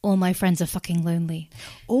 All My Friends Are Fucking Lonely.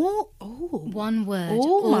 One word.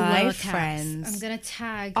 All my lowercase. friends. I'm going to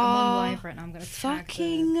tag, I'm on live right now, I'm going to tag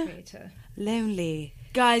fucking the creator. Lonely.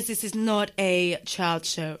 Guys, this is not a child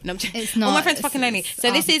show. No, it's not. All my friends are fucking lonely.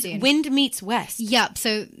 So this is Wind Meets West. Yep.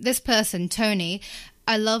 So this person, Tony,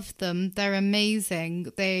 I love them. They're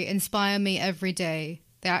amazing. They inspire me every day.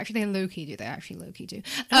 They low-key do.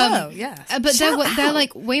 Yeah. But they're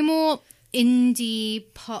like way more indie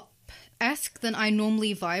pop-esque than I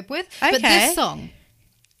normally vibe with. Okay. But this song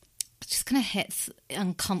just kind of hits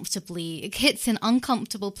uncomfortably. It hits in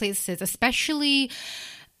uncomfortable places, especially,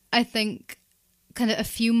 I think, kind of a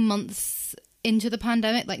few months into the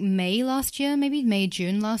pandemic, like May,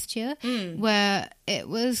 June last year, where it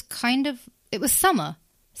was summer.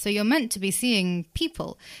 So you're meant to be seeing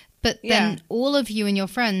people. But then all of you and your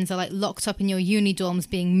friends are like locked up in your uni dorms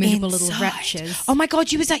being miserable little wretches. Oh my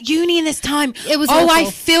God, you was at uni in this time. It was awful. I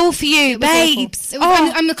feel for you, babes.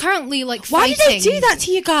 I'm currently like Why fighting. do they do that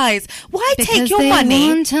to you guys? Why because take your they money?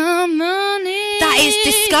 Want our money? That is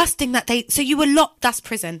disgusting so you were locked. That's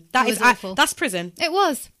prison. That's prison. It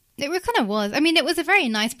was. It kind of was. I mean, it was a very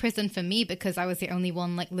nice prison for me because I was the only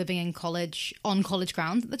one like living in college, on college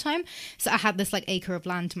grounds at the time. So I had this like acre of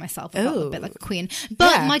land to myself. I felt a bit like a queen.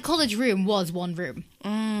 But my college room was one room.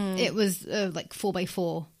 It was like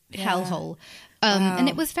 4x4 hellhole. And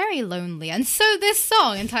it was very lonely. And so this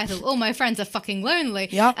song entitled All My Friends Are Fucking Lonely.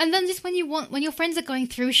 Yep. And then just when your friends are going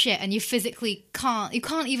through shit and you physically can't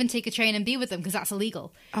even take a train and be with them because that's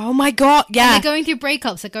illegal. Oh my God, yeah. And they're going through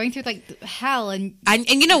breakups, they're going through like hell. And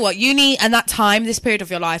you know what, uni and that time, this period of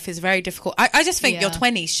your life is very difficult. I just think your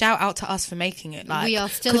 20s, shout out to us for making it. Like, we are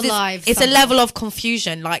still alive. It's a level of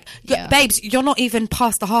confusion. Like, babes, you're not even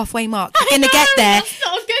past the halfway mark. You're going to get there. That's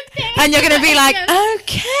not a good thing. And you're going to be like,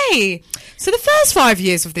 okay. So the first 5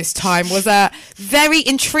 years of this time was very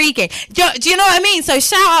intriguing. Do you know what I mean? So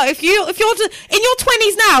shout out if you're in your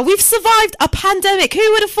 20s now. We've survived a pandemic.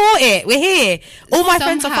 Who would have thought it? We're here. All my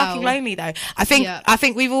friends are fucking lonely though. I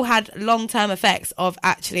think we've all had long-term effects of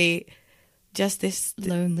actually just this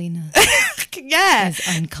loneliness. Yeah,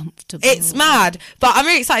 it's uncomfortable. It's mad, but I'm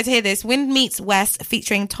really excited to hear this. Wind Meets West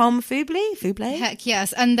featuring Tom Fuble. Heck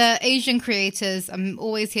yes, and the Asian creators. I'm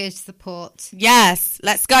always here to support. Yes,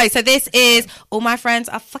 let's go. So this is All My Friends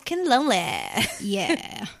Are Fucking Lonely.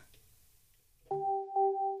 Yeah.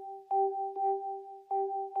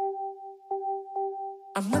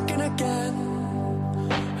 I'm looking again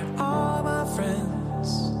at all my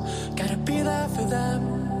friends. Gotta be there for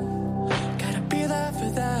them. Gotta be there for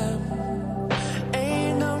them.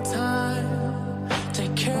 Ain't no time.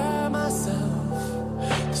 Take care of myself.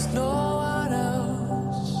 There's no one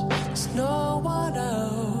else. There's no one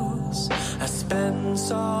else. I spend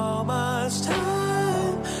so much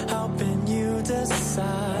time helping you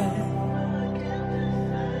decide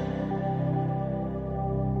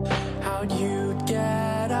how you'd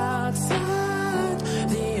get outside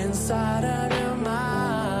the inside of your mind.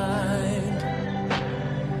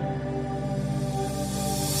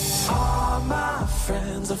 All my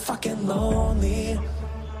friends are fucking lonely.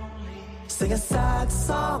 Sing a sad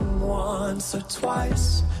song once or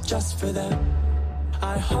twice just for them.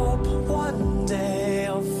 I hope one day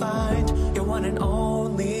you'll find your one and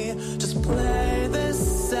only. Just play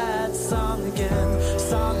this sad song again,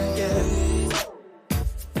 song again.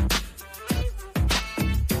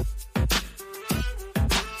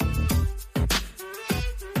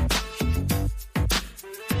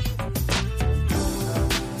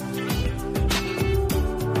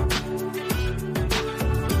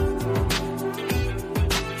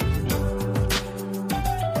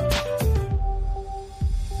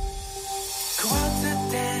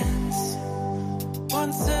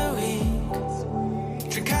 Once a week,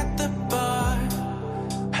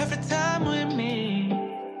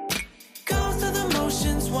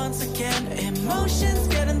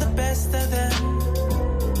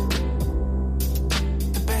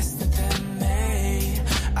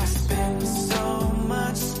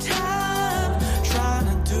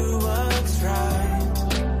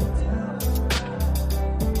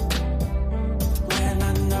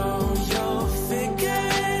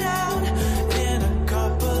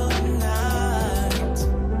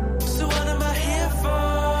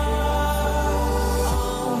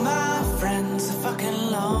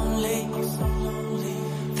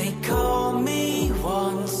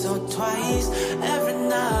 memories every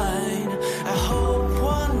night. I hope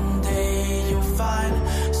one day you'll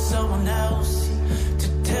find someone else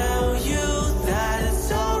to tell you that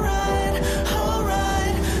it's alright,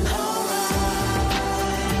 alright, alright.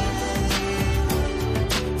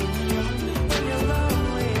 When you're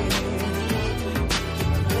lonely,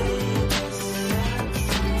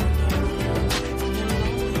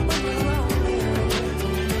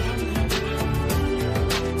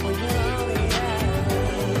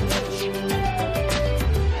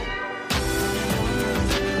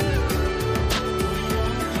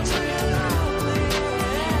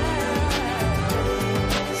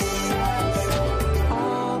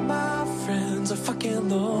 all my friends are fucking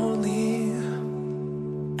lonely,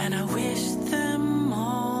 and I wish them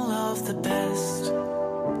all of the best.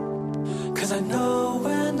 'Cause I know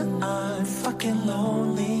when I'm fucking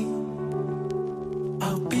lonely,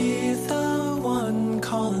 I'll be the one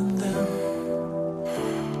calling them.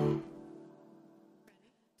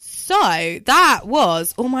 So that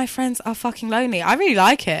was All My Friends Are Fucking Lonely. I really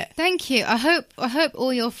like it. Thank you. I hope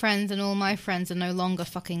all your friends and all my friends are no longer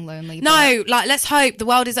fucking lonely. No, like, let's hope the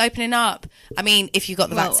world is opening up. I mean, if you got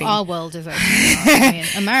the vaccine. Our world is opening up. I mean,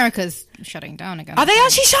 America's shutting down again. Are they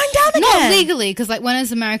actually shutting down again? Not legally, because like, when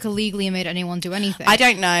has America legally made anyone do anything? I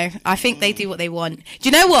don't know. I think they do what they want. Do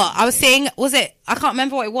you know what? I was seeing, I can't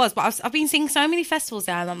remember what it was, but I've been seeing so many festivals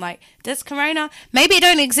there, and I'm like, does Corona? Maybe it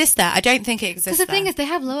don't exist there. I don't think it exists Because the thing is, they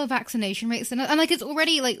have lower vaccination rates than us. And like, it's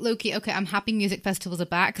already like low-key, okay, I'm happy music festivals are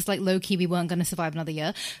back, because like low-key we weren't going to survive another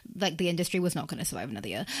year. Like, the industry was not going to survive another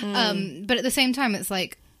year. But at the same time, it's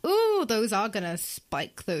like, ooh, those are going to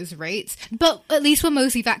spike those rates. But at least we're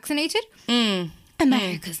mostly vaccinated.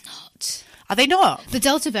 America's not. Are they not? The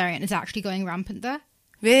Delta variant is actually going rampant there.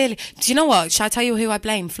 Really? Do you know what? Should I tell you who I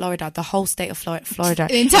blame? Florida. The whole state of Florida.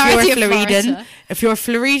 The entirety of Florida. If you're a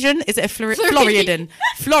Floridian, is it a Floridian?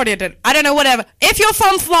 Floridian. I don't know, whatever. If you're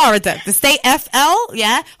from Florida, the state FL,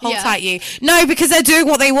 yeah? Hold tight, you. No, because they're doing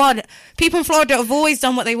what they want. People in Florida have always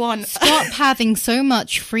done what they want. Stop having so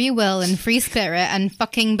much free will and free spirit and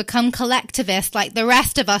fucking become collectivist like the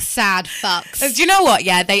rest of us sad fucks. Do you know what?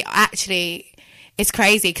 Yeah, they actually... It's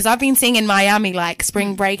crazy, because I've been seeing in Miami, like,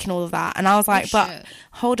 spring break and all of that, and I was like,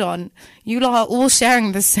 hold on, you lot are all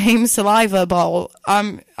sharing the same saliva bowl.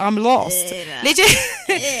 I'm lost.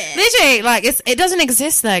 Literally, like, it doesn't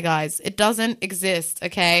exist there, guys. It doesn't exist,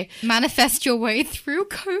 okay? Manifest your way through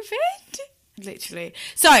COVID. Literally.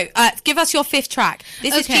 So, give us your fifth track.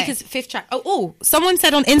 This is CHIIKA's fifth track. Oh, someone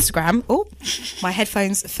said on Instagram, my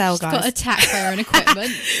headphones fell, guys. Got attacked by our own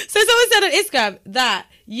equipment. So someone said on Instagram that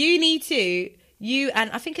you and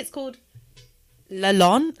I think it's called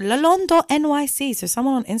Lalon.nyc. So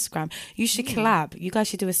someone on Instagram, you should collab. You guys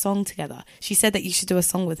should do a song together. She said that you should do a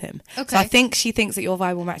song with him. Okay. So I think she thinks that your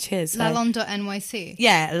vibe will match his. So. Lalon.nyc.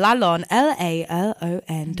 Yeah, Lalon,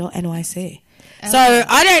 LALON.nyc. So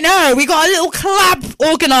I don't know. We got a little collab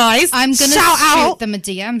organised. I'm gonna shoot them a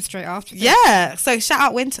DM straight after this. Yeah. So shout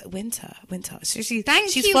out Winter. She's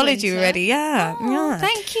followed Winter. you already. Yeah. Oh,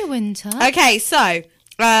 thank you, Winter. Okay, so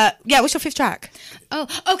what's your fifth track? Oh,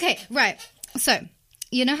 okay, right. So,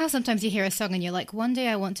 you know how sometimes you hear a song and you're like, one day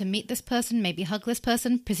I want to meet this person, maybe hug this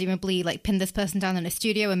person, presumably like pin this person down in a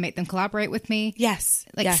studio and make them collaborate with me? Yes.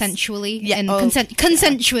 Like sensually? Yeah. And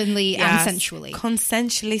consensually and sensually.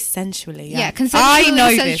 Consensually, sensually. Yeah,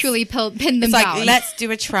 consensually, sensually pin them down. Like, let's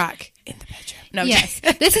do a track in the bedroom. No, yes.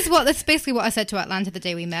 This is basically what I said to Atlanta the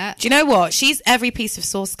day we met. Do you know what? She's every piece of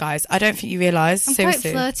sauce, guys. I don't think you realise. I'm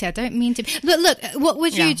Seriously. quite flirty. I don't mean to be. Look, what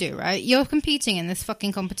would you do, right? You're competing in this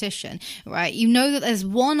fucking competition, right? You know that there's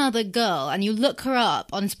one other girl and you look her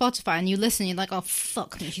up on Spotify and you listen, you're like, oh,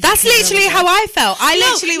 fuck me. That's literally how I felt. I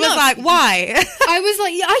literally was like, why? I was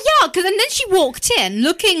like, yeah, because and then she walked in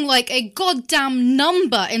looking like a goddamn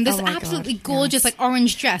number in this absolutely gorgeous like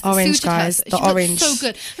orange dress. Orange, suited guys. her. The She orange. looked so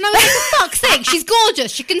good. And I was like, for fuck's sake, she's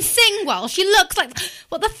gorgeous. She can sing well. She looks like,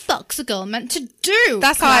 what the fuck's a girl meant to do?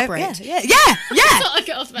 That's collaborate. That's what a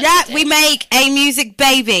girl's meant to do. We make a music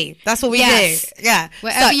baby. That's what we do. Yeah.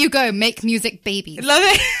 Wherever you go, make music babies. Love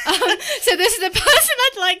it. So this is the person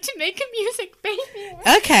I'd like to make a music baby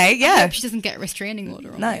with. Okay, yeah. I hope she doesn't get a restraining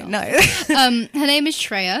order on me. No. Her name is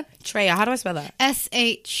Shreya. Shreya, how do I spell that?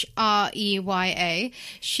 Shreya.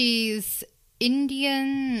 She's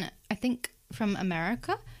Indian, I think, from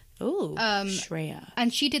America. Ooh, Shreya.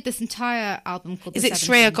 And she did this entire album called Is it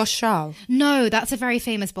Shreya Ghoshal? No, that's a very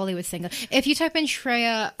famous Bollywood singer. If you type in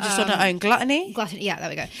Shreya... Just on her own. Gluttony? Gluttony, yeah, there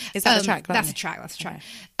we go. Is that the track? Gluttony? That's a track.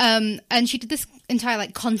 And she did this entire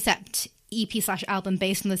like concept EP/album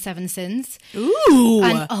based on the Seven Sins. Ooh.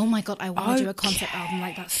 And oh my God, I want to do a concept album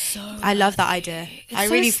like that so I love that idea. I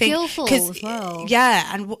so really skillful think as well.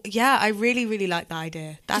 Yeah, and I really, really like that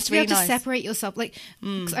idea. That's just to be really able nice. to separate yourself, like,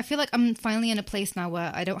 because I feel like I'm finally in a place now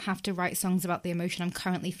where I don't have to write songs about the emotion I'm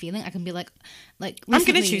currently feeling. I can be like I'm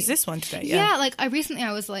gonna choose this one today. Yeah, like I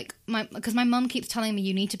was like, because my mum keeps telling me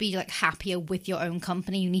you need to be like happier with your own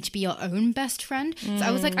company. You need to be your own best friend. So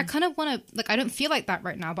I was like, I kind of want to, like, I don't feel like that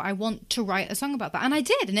right now, but I want to write a song about that, and I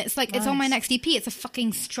did, and it's like it's on my next EP. It's a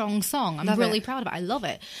fucking strong song. I'm really proud of it. I love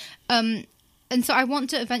it. And so I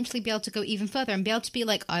want to eventually be able to go even further and be able to be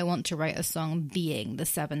like, I want to write a song being the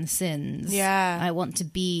Seven Sins. Yeah, I want to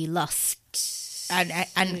be lust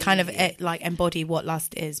and kind of like embody what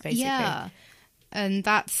lust is, basically. Yeah. And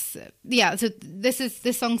that's so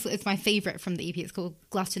this song is my favorite from the EP. It's called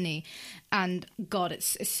Gluttony, and God,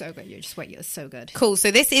 it's so good. You just wait, it's so good. Cool.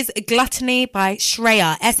 So this is Gluttony by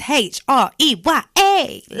CHIIKA,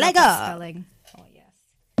 SHREYA. Lego spelling. Oh yes.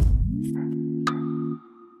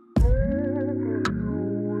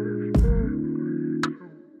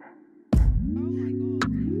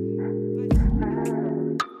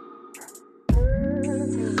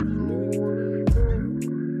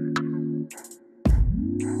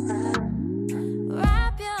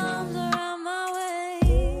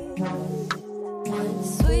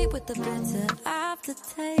 The bitter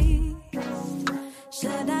aftertaste.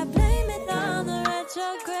 Should I blame it on the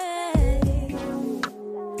retrograde?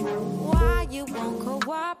 Why you won't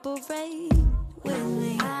cooperate with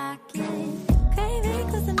me? I can't crave it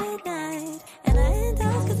 'cause of midnight, and I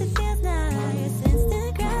indulge 'cause it feels nice.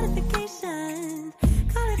 Instant gratification,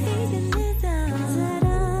 call it hedonism.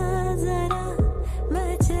 Zara, zara,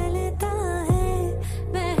 मैं चलता है,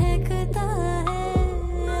 महकता है,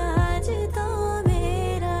 आज तो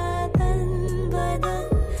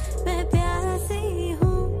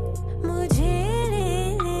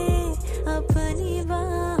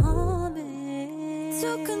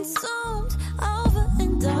consumed,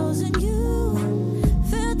 overindulging you,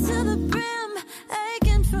 filled to the brim,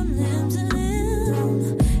 aching from limb to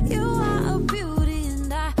limb. You are a beauty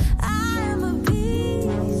and I am a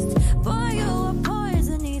beast. Boy, you are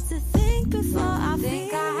poison, need to think before I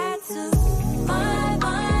think I had to.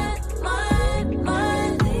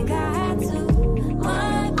 Think I had to.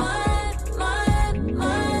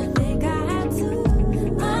 Think I had to.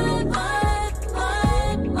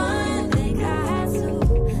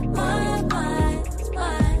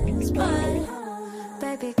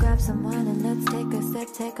 Baby, grab some wine and let's take a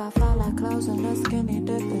sip. Take off all our clothes and let's skinny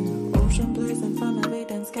dip in the ocean breeze in front of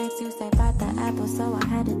Eden skates. You say bite the apple, so I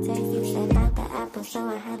had to taste. You say bite the apple, so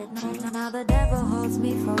I had to taste. Now the devil holds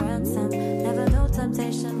me for ransom. Never knew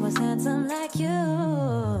temptation was handsome like you.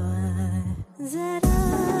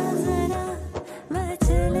 Zara, zara, मैं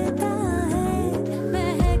चलता है,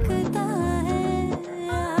 महकता है,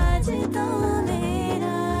 आज तो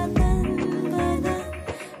मेरा तन बदन,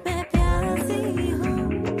 मैं प्यासी हूँ,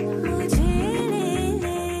 मुझे ले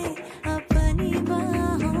ले अपनी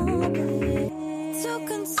बाहों पे. So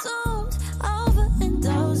consumed,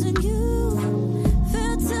 overindulging you,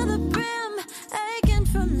 filled to the brim, aching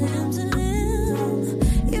from limb to limb.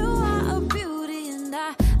 You are a beauty and I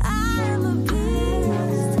am a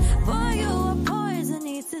beast. Boy, you are poison,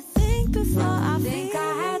 need to think before I think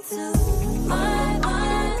I had to. Think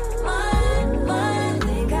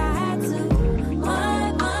I had to. Think I had to. Think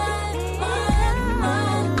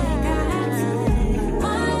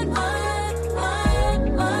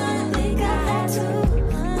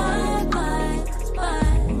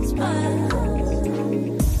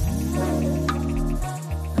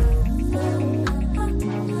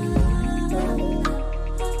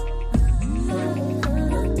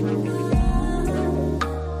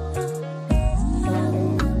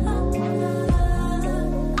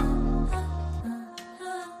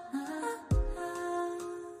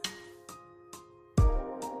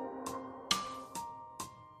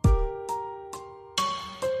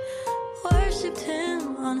worshipped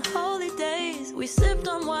him on holy days. We sipped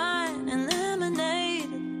on wine and lemonade,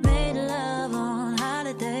 made love on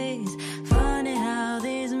holidays. Funny how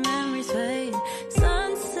these memories fade.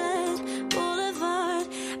 Sunset Boulevard,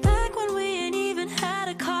 back when we ain't even had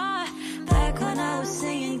a car. Back when I was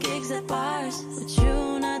singing gigs at bars. With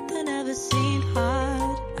you, nothing ever seemed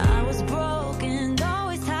hard. I was broken,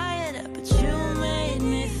 always tired, but you made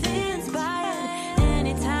me feel inspired.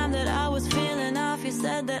 Anytime that I was feeling off, you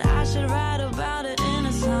said that I should write about it in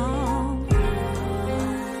a song.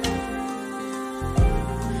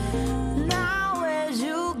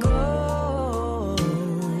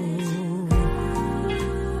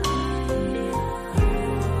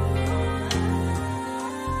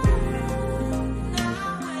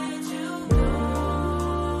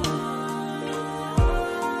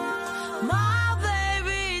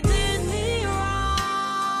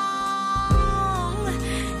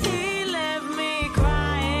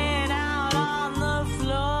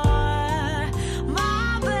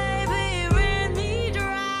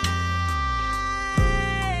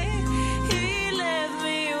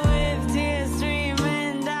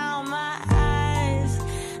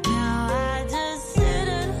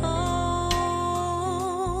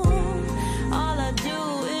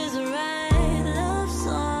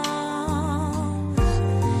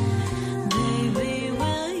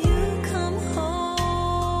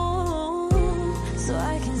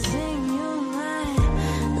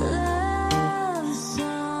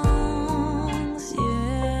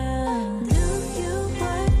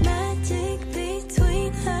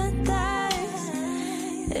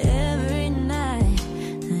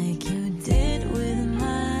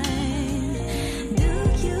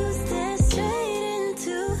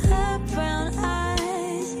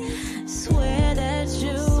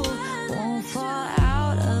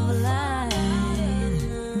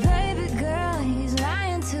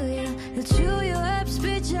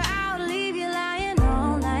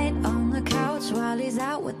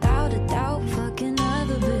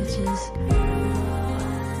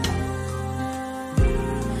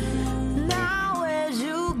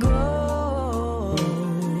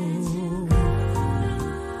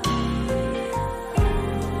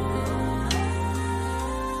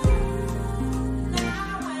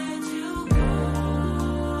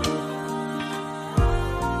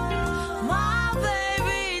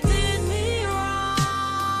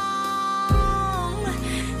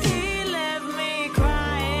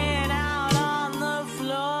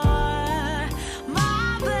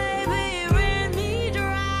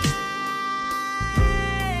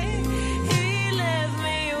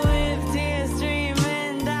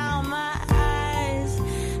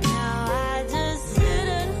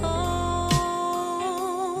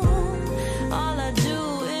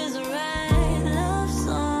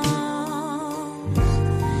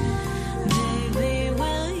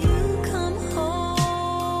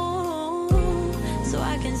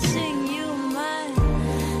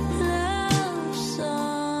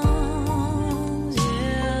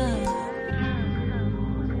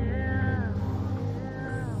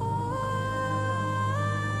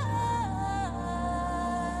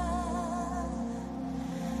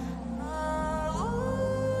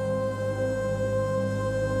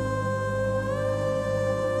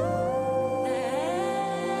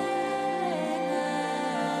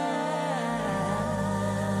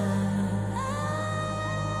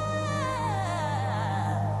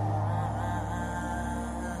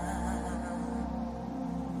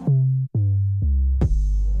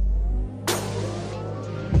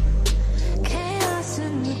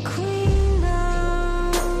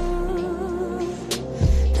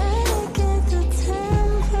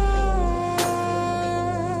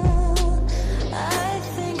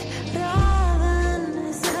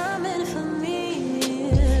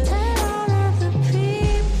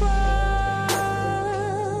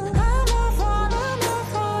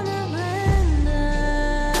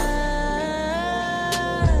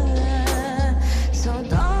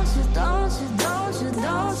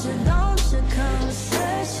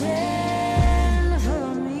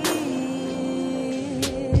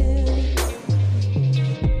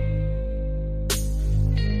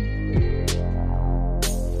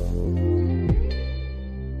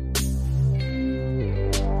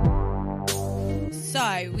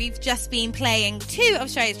 we've just been playing 2 of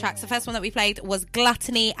Sherry's tracks. The first one that we played was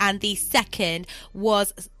Gluttony, and the second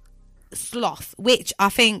was Sloth, which I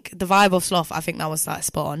think the vibe of Sloth, I think that was like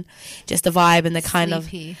spot on. Just the vibe and the kind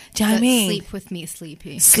Sleepy. of, do you know what I mean? Sleep with me,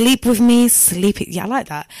 sleepy. Sleep with me, sleepy. Yeah, I like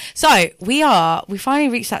that. So we finally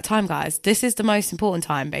reached that time, guys. This is the most important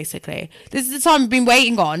time, basically. This is the time we've been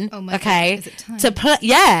waiting on. Oh my okay, God. Is it time? to play.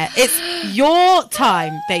 Yeah, it's your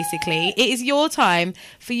time, basically. It is your time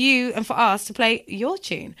for you and for us to play your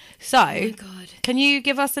tune. So, oh my God. Can you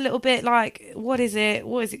give us a little bit, like, what is it?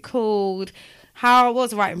 What is it called? How was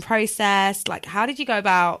the writing process? Like, how did you go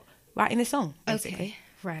about writing this song, basically? Okay,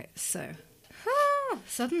 right, so...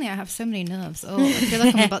 suddenly I have so many nerves. Oh, I feel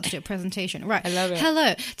like I'm about to do a presentation. Right. I love it.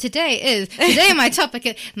 Hello. Today my topic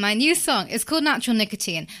is my new song. It's called Natural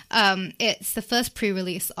Nicotine. It's the first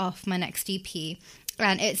pre-release of my next EP,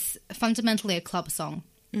 and it's fundamentally a club song.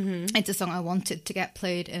 Mm-hmm. It's a song I wanted to get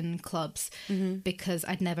played in clubs because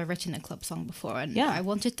I'd never written a club song before, and I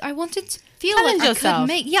wanted to feel challenge like yourself. I could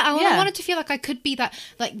make. I wanted to feel like I could be that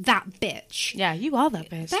bitch. Yeah, you are that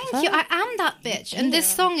bitch. Thank you. I am that bitch, and this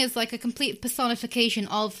song is like a complete personification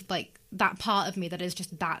of like that part of me that is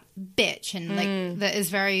just that bitch, and like that is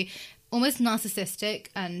very almost narcissistic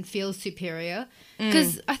and feels superior.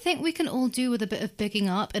 Because I think we can all do with a bit of bigging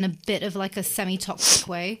up in a bit of like a semi-toxic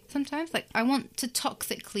way sometimes. Like I want to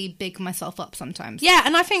toxically big myself up sometimes. Yeah,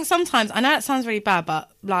 and I think sometimes, I know it sounds really bad,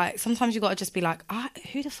 but like sometimes you got to just be like,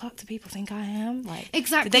 who the fuck do people think I am? Like,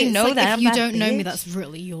 exactly. Do they know like, that if I'm you that don't know bitch? me, that's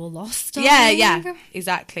really your loss. Yeah,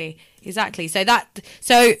 exactly.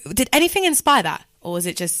 So did anything inspire that, or was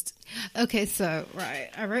it just? Okay, so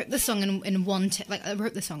right, I wrote the song in one. I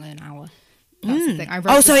wrote the song in an hour. That's the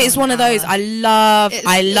thing. So it's one of those. I love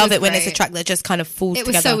it when it's a track that just kind of falls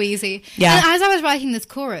together. It was so easy. Yeah. And as I was writing this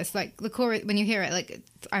chorus, like the chorus, when you hear it, like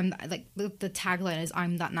I'm like the tagline is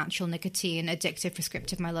 "I'm that natural nicotine, addictive,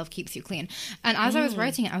 prescriptive. My love keeps you clean." And as I was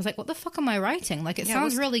writing it, I was like, "What the fuck am I writing? Like it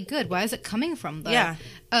sounds really good. Where is it coming from, though?" Yeah.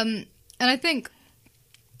 And I think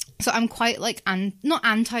so. I'm quite like not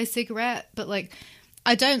anti-cigarette, but like.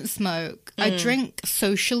 I don't smoke. I drink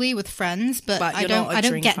socially with friends, but I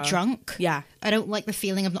don't get drunk. Yeah. I don't like the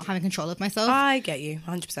feeling of not having control of myself. I get you,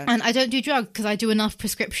 100%. And I don't do drugs because I do enough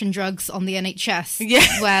prescription drugs on the NHS.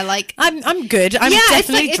 Yeah. Where like I'm good. I'm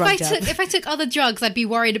definitely drugged up. If I took other drugs, I'd be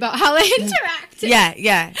worried about how they interacted.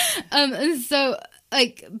 Yeah. And so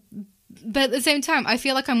like, but at the same time, I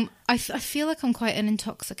feel like I feel like I'm quite an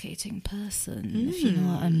intoxicating person, if you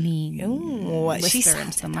know what I mean. Ooh, she whisper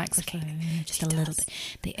into the microphone, just a little bit.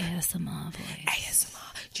 The ASMR voice.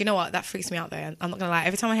 ASMR. Do you know what? That freaks me out, though. I'm not gonna lie.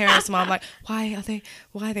 Every time I hear ASMR, I'm like, why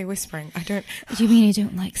are they whispering? I don't. Do you mean you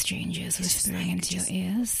don't like strangers whispering into your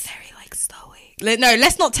ears? Very like stoic. No,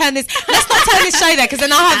 let's not turn this show there, because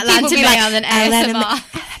then I'll have people be like,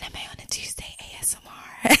 ASMR. Mae Ona Tuesday ASMR.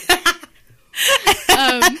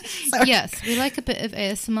 Yes, we like a bit of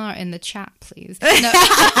ASMR in the chat, please. No.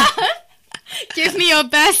 Give me your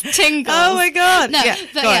best tingle. Oh my god! No,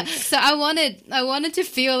 but so I wanted to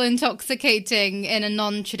feel intoxicating in a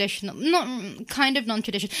non-traditional.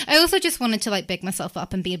 I also just wanted to like big myself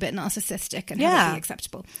up and be a bit narcissistic and have it be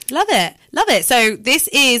acceptable. Love it. So this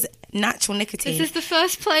is Natural Nicotine. This is the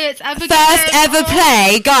first play it's ever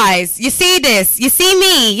play, guys. You see this? You see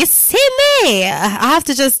me?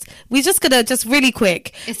 We just gotta really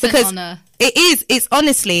quick. It's an honor. It is. It's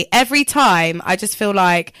honestly, every time I just feel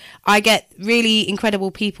like I get really incredible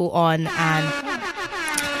people on, and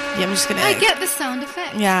I'm just gonna. I get the sound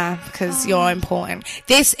effect. Yeah, because you're important.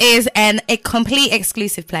 This is a complete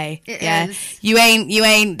exclusive play. It is. You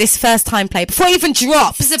ain't this first time play before it even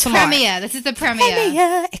drops. This is the premiere. This is the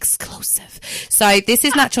premiere exclusive. So this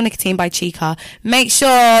is Natural Nicotine by CHIIKA. Make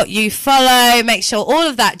sure you follow. Make sure all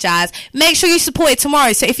of that jazz. Make sure you support it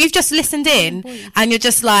tomorrow. So if you've just listened in and you're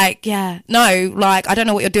just like, I don't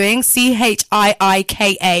know what you're doing.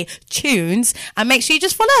 CHIIKA tunes, and make sure you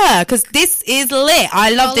just follow her, because this is lit. I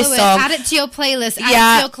love this song. Add it to your playlist. Add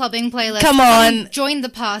it to your clubbing playlist. Come on. Join the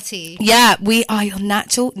party. Yeah, we are your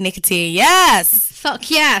Natural Nicotine. Yes. Fuck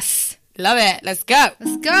yes. Love it. Let's go.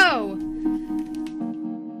 Let's go.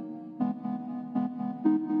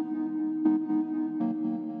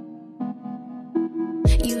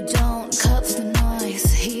 You don't cut through the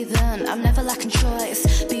noise, heathen. I'm never lacking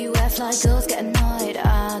choice. Beware, fly girls get annoyed.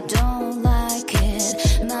 I don't like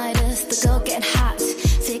it. Midas, the girl getting hot.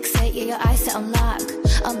 Fixate, your eyes set on lock.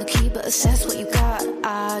 On the key, but assess what you got.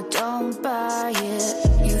 I don't buy it.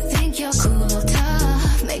 You think you're cool or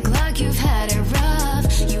tough, make like you've had it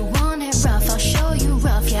rough. You want it rough, I'll show you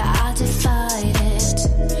rough. Yeah, I defied it.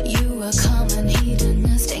 You a common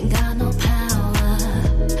hedonist, ain't got no power.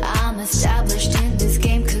 I'm established in this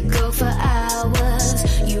game, could go for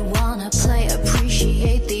hours. You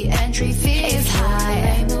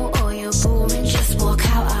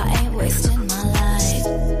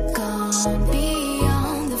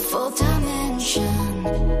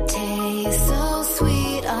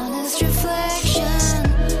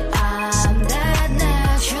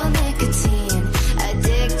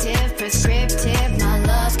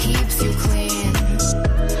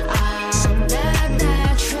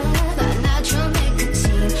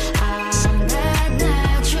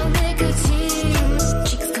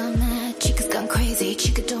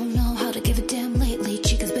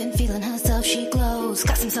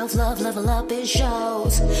self-love, level up, it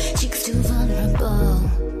shows. Cheeks too vulnerable.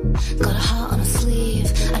 Got a heart on her sleeve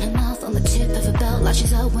and a mouth on the tip of a belt, like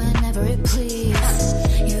she's out whenever it please.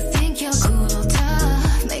 You think you're cool or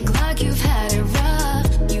tough, make like you've had it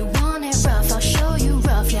rough. You want it rough, I'll show you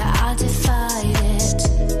rough, yeah, I defy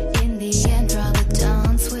it. In the end, rather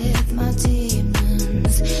dance with my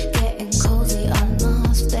demons. Getting cozy,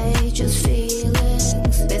 unmasked, they just feelings.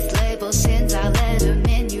 This label sins, I let them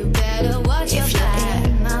in, you better watch your back. If you're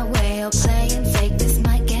in my way or playing fake, this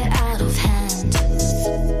might get out of hand.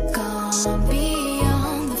 Gone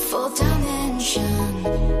beyond the fourth dimension.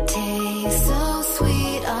 Taste so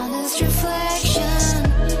sweet, honest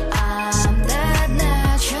reflection. I'm that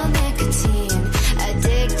natural nicotine.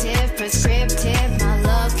 Addictive, prescriptive, my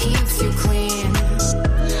love keeps you clean.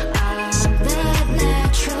 I'm that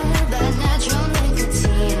natural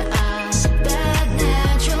nicotine. I'm that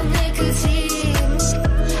natural nicotine.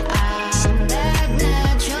 I'm that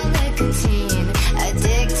natural nicotine.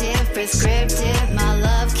 Addictive, prescriptive, my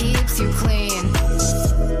love keeps you clean.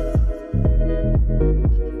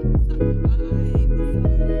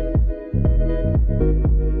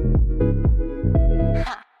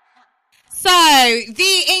 So,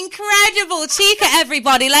 the incredible CHIIKA,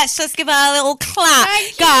 everybody. Let's just give her a little clap.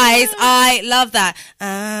 Guys, I love that.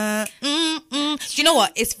 Do you know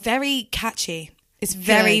what? It's very catchy. It's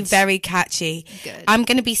very, very catchy. Good. I'm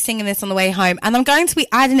going to be singing this on the way home, and I'm going to be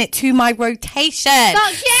adding it to my rotation.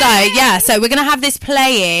 So we're going to have this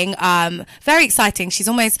playing. Very exciting. She's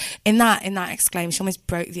almost in that exclaim. She almost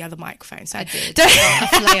broke the other microphone. So I did.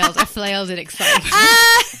 I flailed it excited.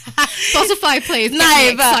 Spotify plays.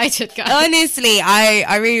 No, but excited, guys. Honestly,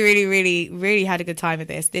 I really, really, really, really had a good time with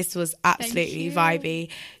this. This was absolutely vibey.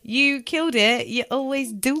 You killed it. You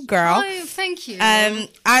always do, girl. Oh, thank you.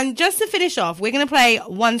 And just to finish off, we're going to play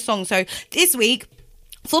one song. So this week,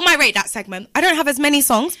 for my Rate That segment, I don't have as many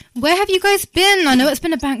songs. Where have you guys been? I know it's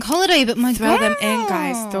been a bank holiday, but Throw them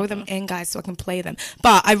in, guys, so I can play them.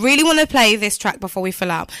 But I really want to play this track before we fill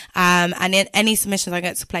out. And in any submissions I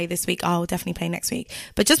get to play this week, I'll definitely play next week.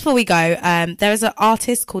 But just before we go, there is an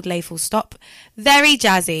artist called Lay Full Stop. Very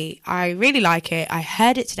jazzy. I really like it. I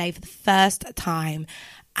heard it today for the first time,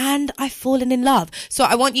 and I've fallen in love. So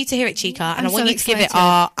I want you to hear it, CHIIKA, and I want you to give it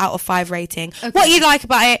our out of 5 rating. Okay. What you like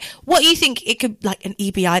about it, what you think it could, like an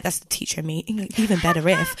EBI, that's the teacher in me, even better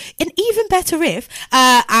if,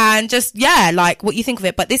 and just, like what you think of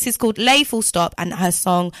it. But this is called Lay Full Stop and her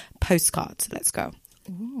song Postcards. Let's go.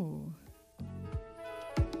 Ooh.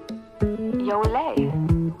 Yo, Lay.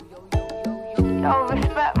 Yo,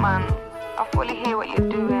 respect, man. I fully hear what you're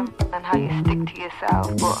doing and how you stick to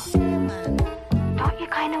yourself, but don't you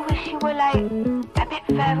kind of wish you were like a bit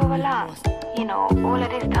further along? You know, all of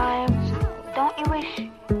this time. Don't you wish,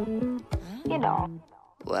 you know?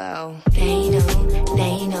 Well, they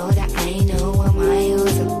know that I know we're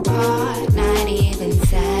miles apart. Not even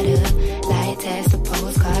satellites, the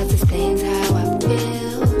postcards explains how I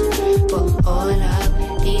feel. But all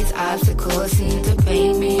of these obstacles seem to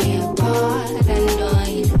break me apart. I know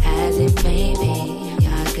you hasn't, baby.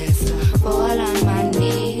 I guess I'll fall on my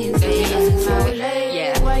knees.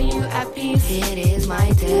 Why you at peace? It is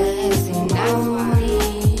my testimony.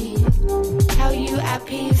 How you at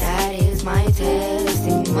peace? That is my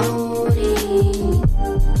testimony.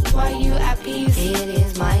 Why you at peace? It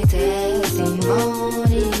is my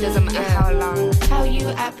testimony. Doesn't matter how long. How you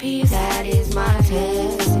at peace? That is my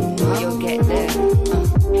testimony. You'll get there.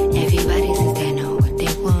 Everybody says they know what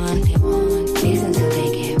they want. Listen till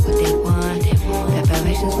they get what they want.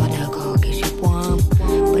 Preparations for the goal gives you warm,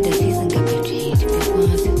 but the season can be changed if you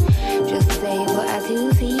want to. Just say what I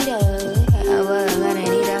do see though. I'm gonna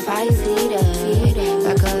need a 5-seater. I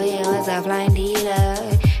come here as a flying dealer.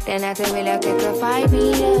 Then I tell me like it's a 5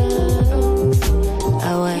 meters.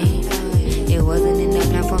 Oh wait, it wasn't in the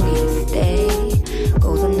plan for me to stay.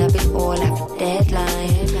 Goes on up, it's all after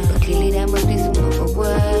deadline. But clearly there must be some other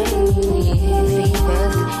way. See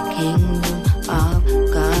first, kingdom of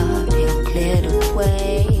God, he'll clear the way.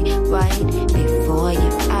 Right before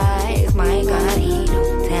your eyes, my God, he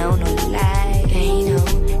don't tell no lies.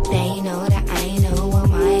 They know that I know we're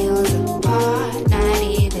miles apart. Not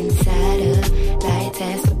even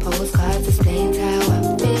satellites, the postcards explains how I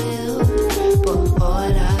feel. But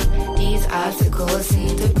all of these obstacles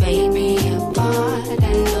seem to break me apart.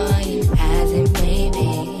 I know you hasn't, baby.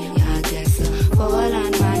 I guess I'll fall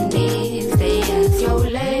on my knees. They ask, yo,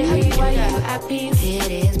 Lay, why you at peace? It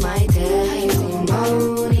is my testimony.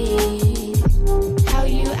 How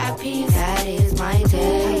you at peace? That is my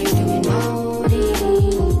testimony.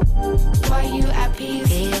 Why you at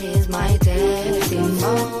peace? It is my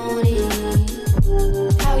testimony.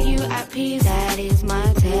 How you at peace? That is my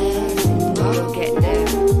testimony.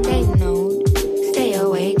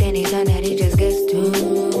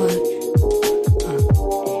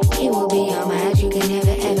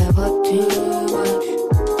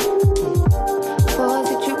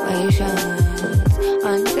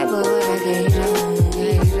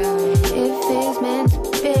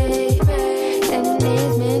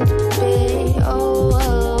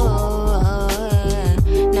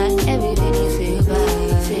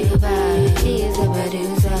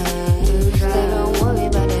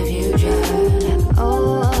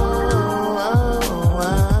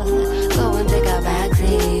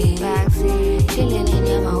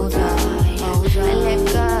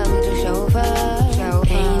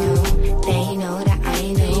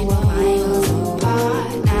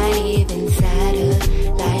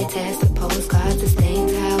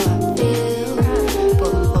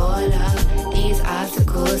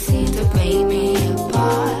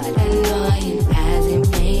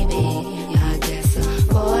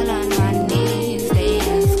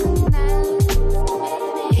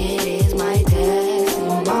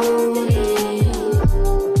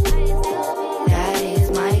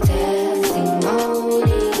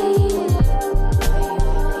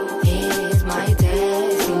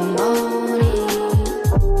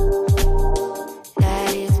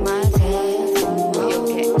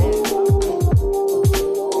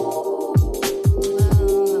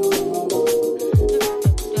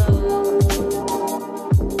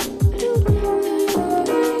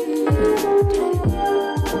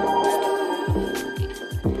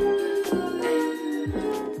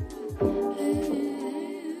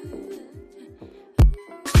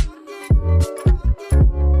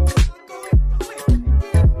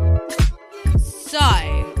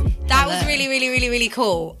 really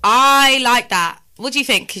cool. I like that. What do you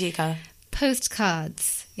think, CHIIKA?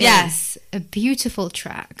 Postcards. Yes. A beautiful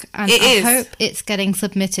track. And It I is. hope it's getting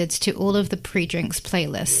submitted to all of the pre-drinks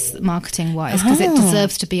playlists, marketing-wise, because it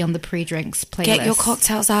deserves to be on the pre-drinks playlist. Get your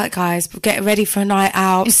cocktails out, guys. Get ready for a night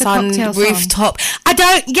out. It's a sun, cocktail song. rooftop.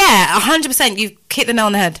 100%. You've hit the nail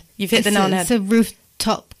on the head. You've hit the nail on the head. It's a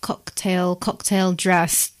rooftop cocktail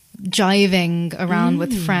dress, jiving around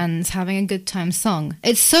with friends, having a good time song.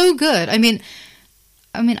 It's so good. I mean,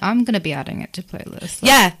 I'm going to be adding it to playlists.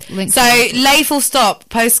 Yeah. Link So, lay full stop,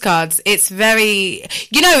 postcards. It's very,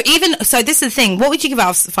 so this is the thing. What would you give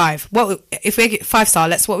out of 5? What, if we get 5-star,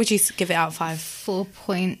 what would you give it out of 5?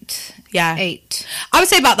 4.8. Yeah. I would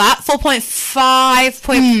say about that. 4.5,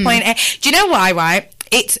 0.8. Do you know what I write?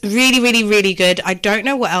 It's really, really, really good. I don't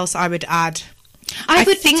know what else I would add. I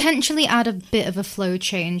would potentially add a bit of a flow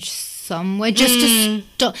change somewhere just to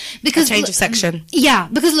stop, because a change of section. Yeah,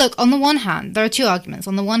 because look, on the one hand, there are two arguments.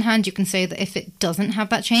 On the one hand, you can say that if it doesn't have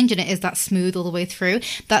that change and it is that smooth all the way through,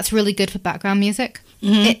 that's really good for background music.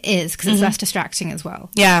 It is, because it's less distracting as well.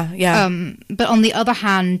 Yeah. But on the other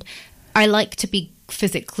hand, I like to be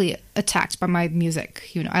physically attacked by my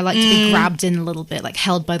music. I like to be grabbed in a little bit, like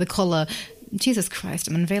held by the collar. Jesus Christ,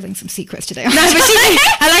 I'm unveiling some secrets today. No, but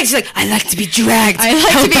I like to be dragged. I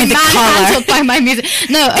like to be manhandled by my music.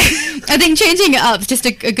 No, I think changing it up is just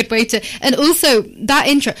a good way to... And also, that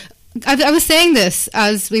intro... I was saying this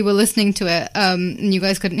as we were listening to it, and you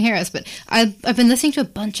guys couldn't hear us, but I've been listening to a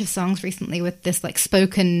bunch of songs recently with this like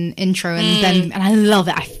spoken intro, and I love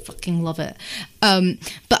it. I fucking love it.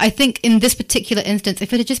 But I think in this particular instance,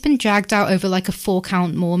 if it had just been dragged out over like a 4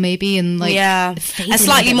 count more, maybe, and like a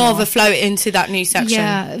slightly more of a flow into that new section.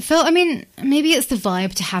 Yeah, maybe it's the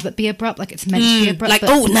vibe to have it be abrupt, like it's meant to be abrupt. Like,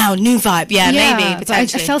 now new vibe. Yeah, maybe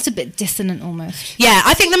potentially. I felt a bit dissonant almost. Yeah,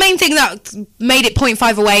 I think the main thing that made it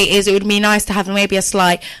 0.5 away is it would be nice to have maybe a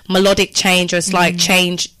slight melodic change or a slight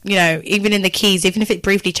change, even in the keys, even if it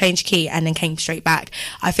briefly changed key and then came straight back.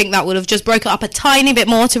 I think that would have just broke it up a tiny bit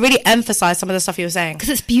more to really emphasize some of the stuff you were saying. Because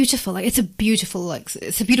it's beautiful. It's a beautiful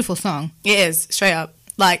song. It is, straight up.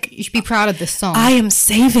 Like, you should be proud of this song. I am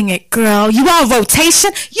saving it, girl. You are on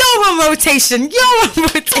rotation. You're on rotation. You're on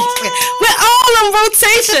rotation. We're all on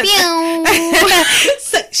rotation.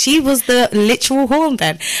 So she was the literal horn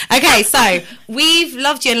then. Okay, so we've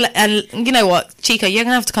loved you. And you know what, CHIIKA, you're going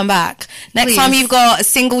to have to come back. Next time you've got a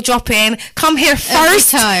single drop in, come here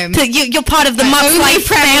first. Every time. You're part of the Much Life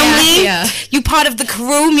family. Yeah. You're part of the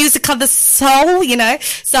crew, Music of the Soul,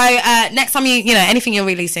 So next time anything you're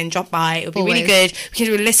releasing, drop by. It'll be really good. We can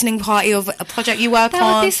do a listening party of a project you work on.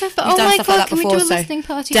 That would be so fun. You've done my stuff God, like that can before, we do a listening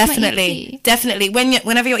party definitely, for my EP? definitely.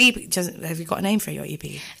 Whenever your EP, have you got a name for your EP?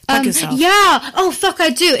 Plug yourself. Yeah. Oh fuck, I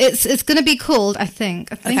do. It's going to be called. I think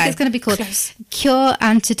it's going to be called Cure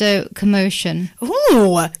Antidote Commotion.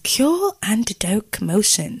 Ooh, Cure Antidote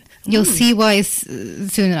Commotion. You'll see why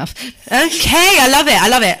soon enough. Okay, I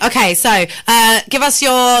love it. Okay, so give us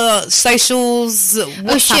your socials.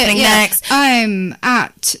 What's happening next? I'm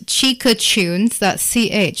at CHIIKA Tunes. That's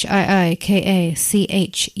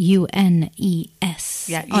CHIIKACHUNES.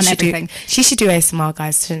 Yeah, on everything. She should do ASMR,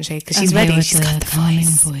 guys, shouldn't she? Because she's ready. She's got the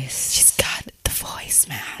voice. She's got the voice,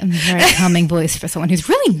 man. A very calming voice for someone who's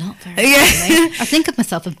really not very calming. I think of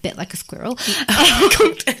myself a bit like a squirrel.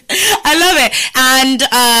 I love it. And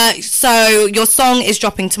so your song is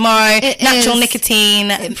dropping tomorrow. Natural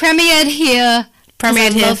Nicotine. It premiered here.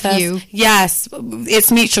 Premiered here love first. you. Yes,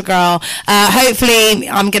 it's mutual, girl. Hopefully,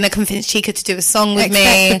 I'm going to convince CHIIKA to do a song with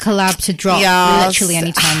me. Expect the collab to drop literally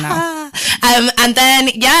any time now. And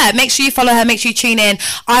then, make sure you follow her. Make sure you tune in.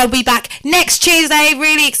 I'll be back next Tuesday.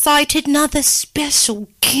 Really excited. Another special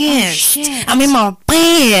guest. Oh, shit. I'm in my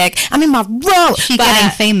bag. I'm in my role. She's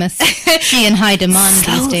getting famous. She in high demand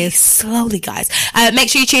these days. Slowly, guys. Make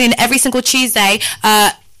sure you tune in every single Tuesday.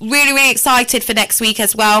 Really, really excited for next week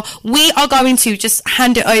as well. We are going to just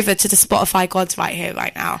hand it over to the Spotify gods right here,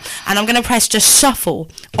 right now. And I'm going to press just shuffle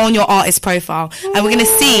on your artist profile. And we're going to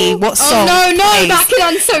see what song plays. Back it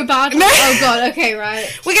on so bad. Oh, God. Okay,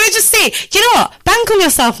 right. We're going to just see. Do you know what? Bank on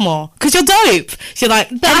yourself more. Because you're dope. You're like...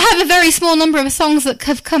 But I have a very small number of songs that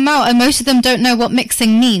have come out, and most of them don't know what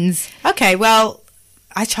mixing means. Okay, well...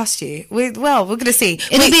 I trust you. We're going to see.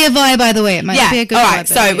 It'll be a vibe, by the way. It might be a good vibe. All right,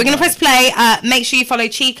 so we're going to press play. Make sure you follow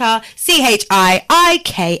CHIIKA,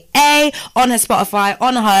 CHIIKA, on her Spotify,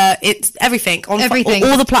 on her, it's everything. On everything.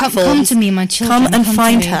 All the platforms. Come to me, my children. Come and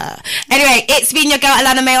find her. Anyway, it's been your girl,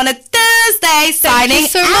 Alana Mae Ona Tuesday, signing Thank you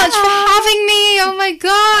so much for having me. Oh, my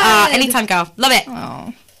God. Anytime, girl. Love it.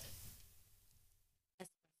 Oh.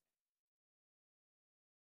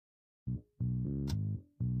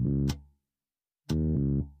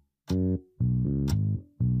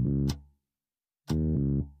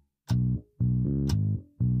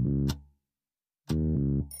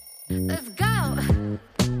 Let's go.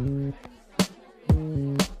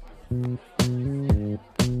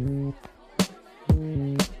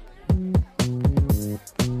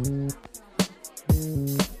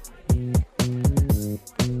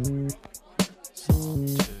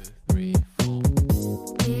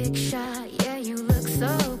 Big shot, yeah, you look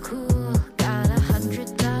so cool. Got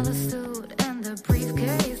 $100 suit and the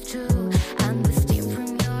briefcase too. And the steam from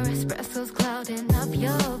your espresso's clouding up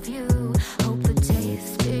your view. Hope the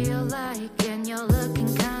taste feel like, and you're looking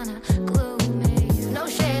kinda gloomy. No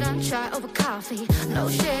shade on chai over coffee, no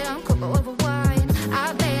shade on cocoa over wine.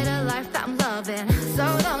 I've made a life that I'm loving, so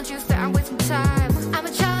don't you say I'm wasting time. I'm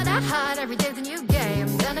a child at heart, every day's a new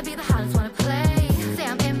game. Gonna be the hottest one to play. Say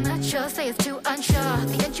I'm immature, say it's too unsure.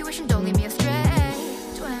 The intuition don't lead me astray.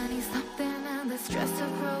 20-something and the stress of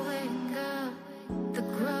growing up. The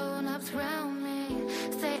grown-ups round me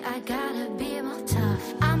say I gotta be more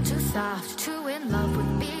tough. I'm too soft, too in love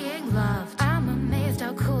with being loved. I'm amazed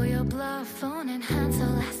how cool your bluff. Phone in hand, so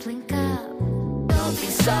let's link up. Don't be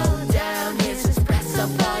so down, here's espresso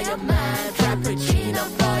for your mind. Frappuccino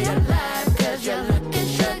for your life, cause you're looking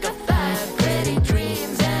sugar fine. Pretty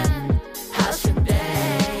dreams and house and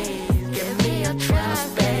days. Give me your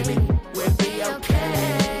trust, baby, we'll be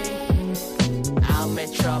okay. I'll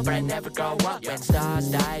mature, but I never grow up. When stars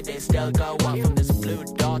die, they still go up. From this blue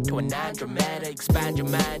dot to an Andromeda. Expand your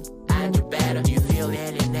mind, and you're better. Do you feel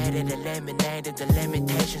alienated, eliminated? The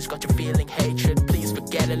limitations got you feeling hatred. Please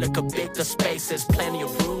forget it, look how big the space is. Plenty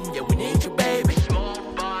of room, yeah, we need you, baby. Small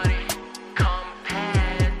body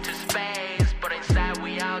compared to space, but inside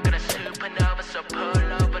we all got a supernova. So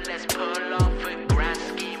pull over, let's pull off a grand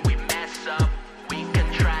scheme. We mess up, we can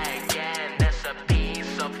try again. There's a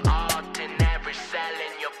piece of art in every cell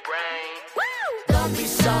in your brain. Don't be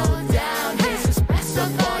so down, here's espresso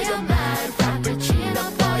for your mind. Frappuccino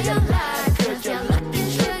for your life, cause you're looking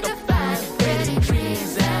sugar fine. Pretty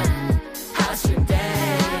dreams and house and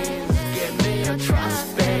days. Give me your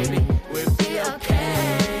trust, baby, we'll be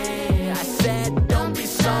okay. I said, Don't be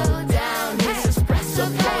so down, here's espresso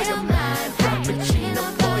for your mind. Frappuccino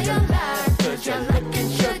for your life, cause you're looking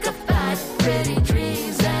sugar fine. Pretty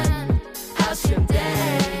dreams and house and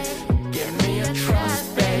days. Give me your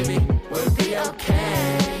trust, baby, we'll be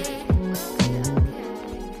okay.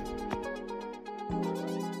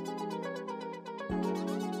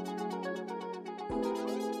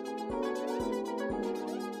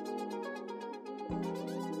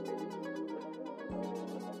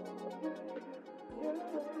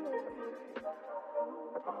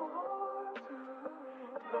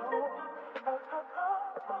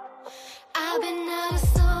 I've been out of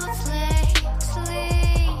sorts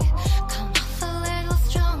lately. Come off a little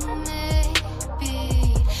strong, maybe.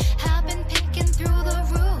 Have been picking through the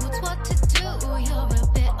roots, what to do. You're a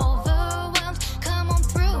bit overwhelmed. Come on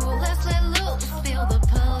through, let's let loose. Feel the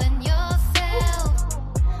pull in yourself.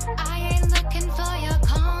 I ain't looking for your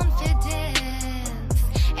confidence.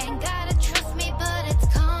 Ain't gotta trust me, but it's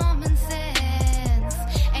common sense.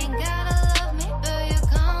 Ain't gotta love me, but you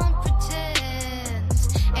can't pretend.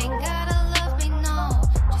 Ain't gotta love me, no.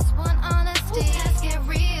 Just want honesty. Let's get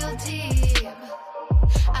real deep.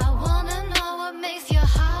 I wanna know what makes your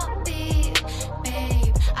heart beat,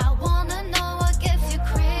 babe. I wanna know what gets you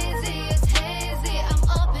crazy. It's hazy, I'm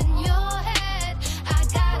up in your head. I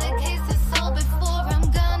gotta case this all before I'm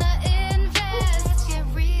gonna invest. Let's get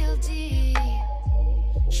real deep.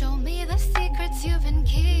 Show me the secrets you've been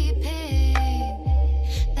keeping.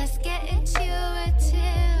 Let's get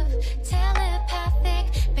intuitive, telepathic.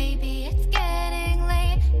 Baby, it's getting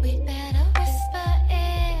late. We'd better whisper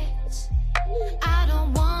it. I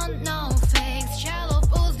don't want no fakes. Shallow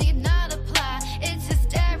fools need not apply. It's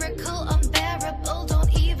hysterical, unbearable.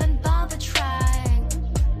 Don't even bother trying.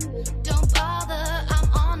 Don't bother, I'm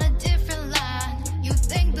on a different line. You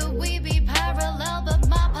think that we be parallel, but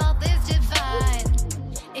my path is divine.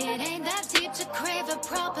 It ain't that deep to crave a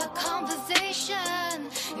proper conversation.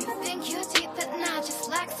 You think you're deep, but not just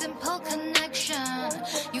like simple connection.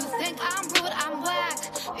 You think I'm rude, I'm whack.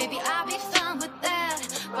 Baby, I'll be fine with that.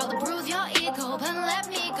 Rather bruise your ego than let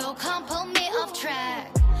me go. Come pull me off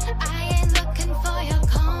track. I ain't looking for your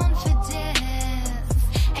confidence.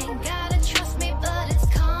 Ain't gotta trust me, but it's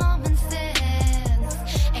common sense.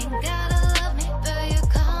 Ain't gotta love me, but you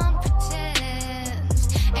can't pretend.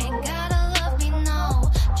 Ain't gotta love me, no.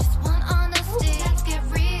 Just want honesty. Let's get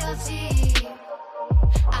real deep.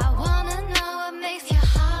 I wanna know what makes your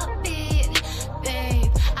heart beat,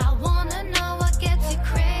 babe. I wanna know what gets you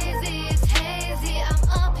crazy. It's hazy, I'm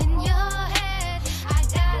up in your head. I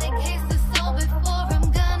gotta case this all before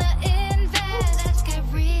I'm gonna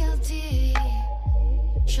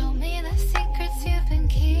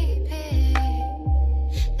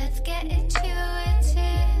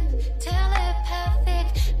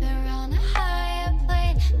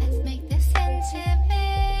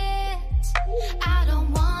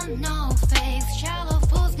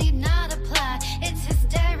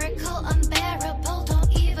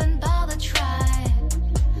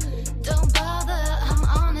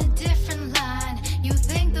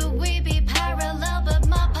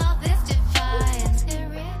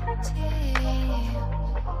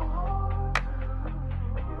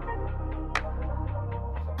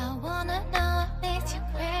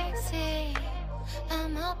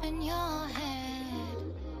in your head.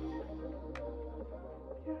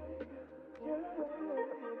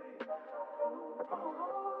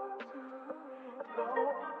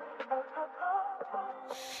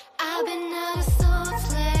 I've been out of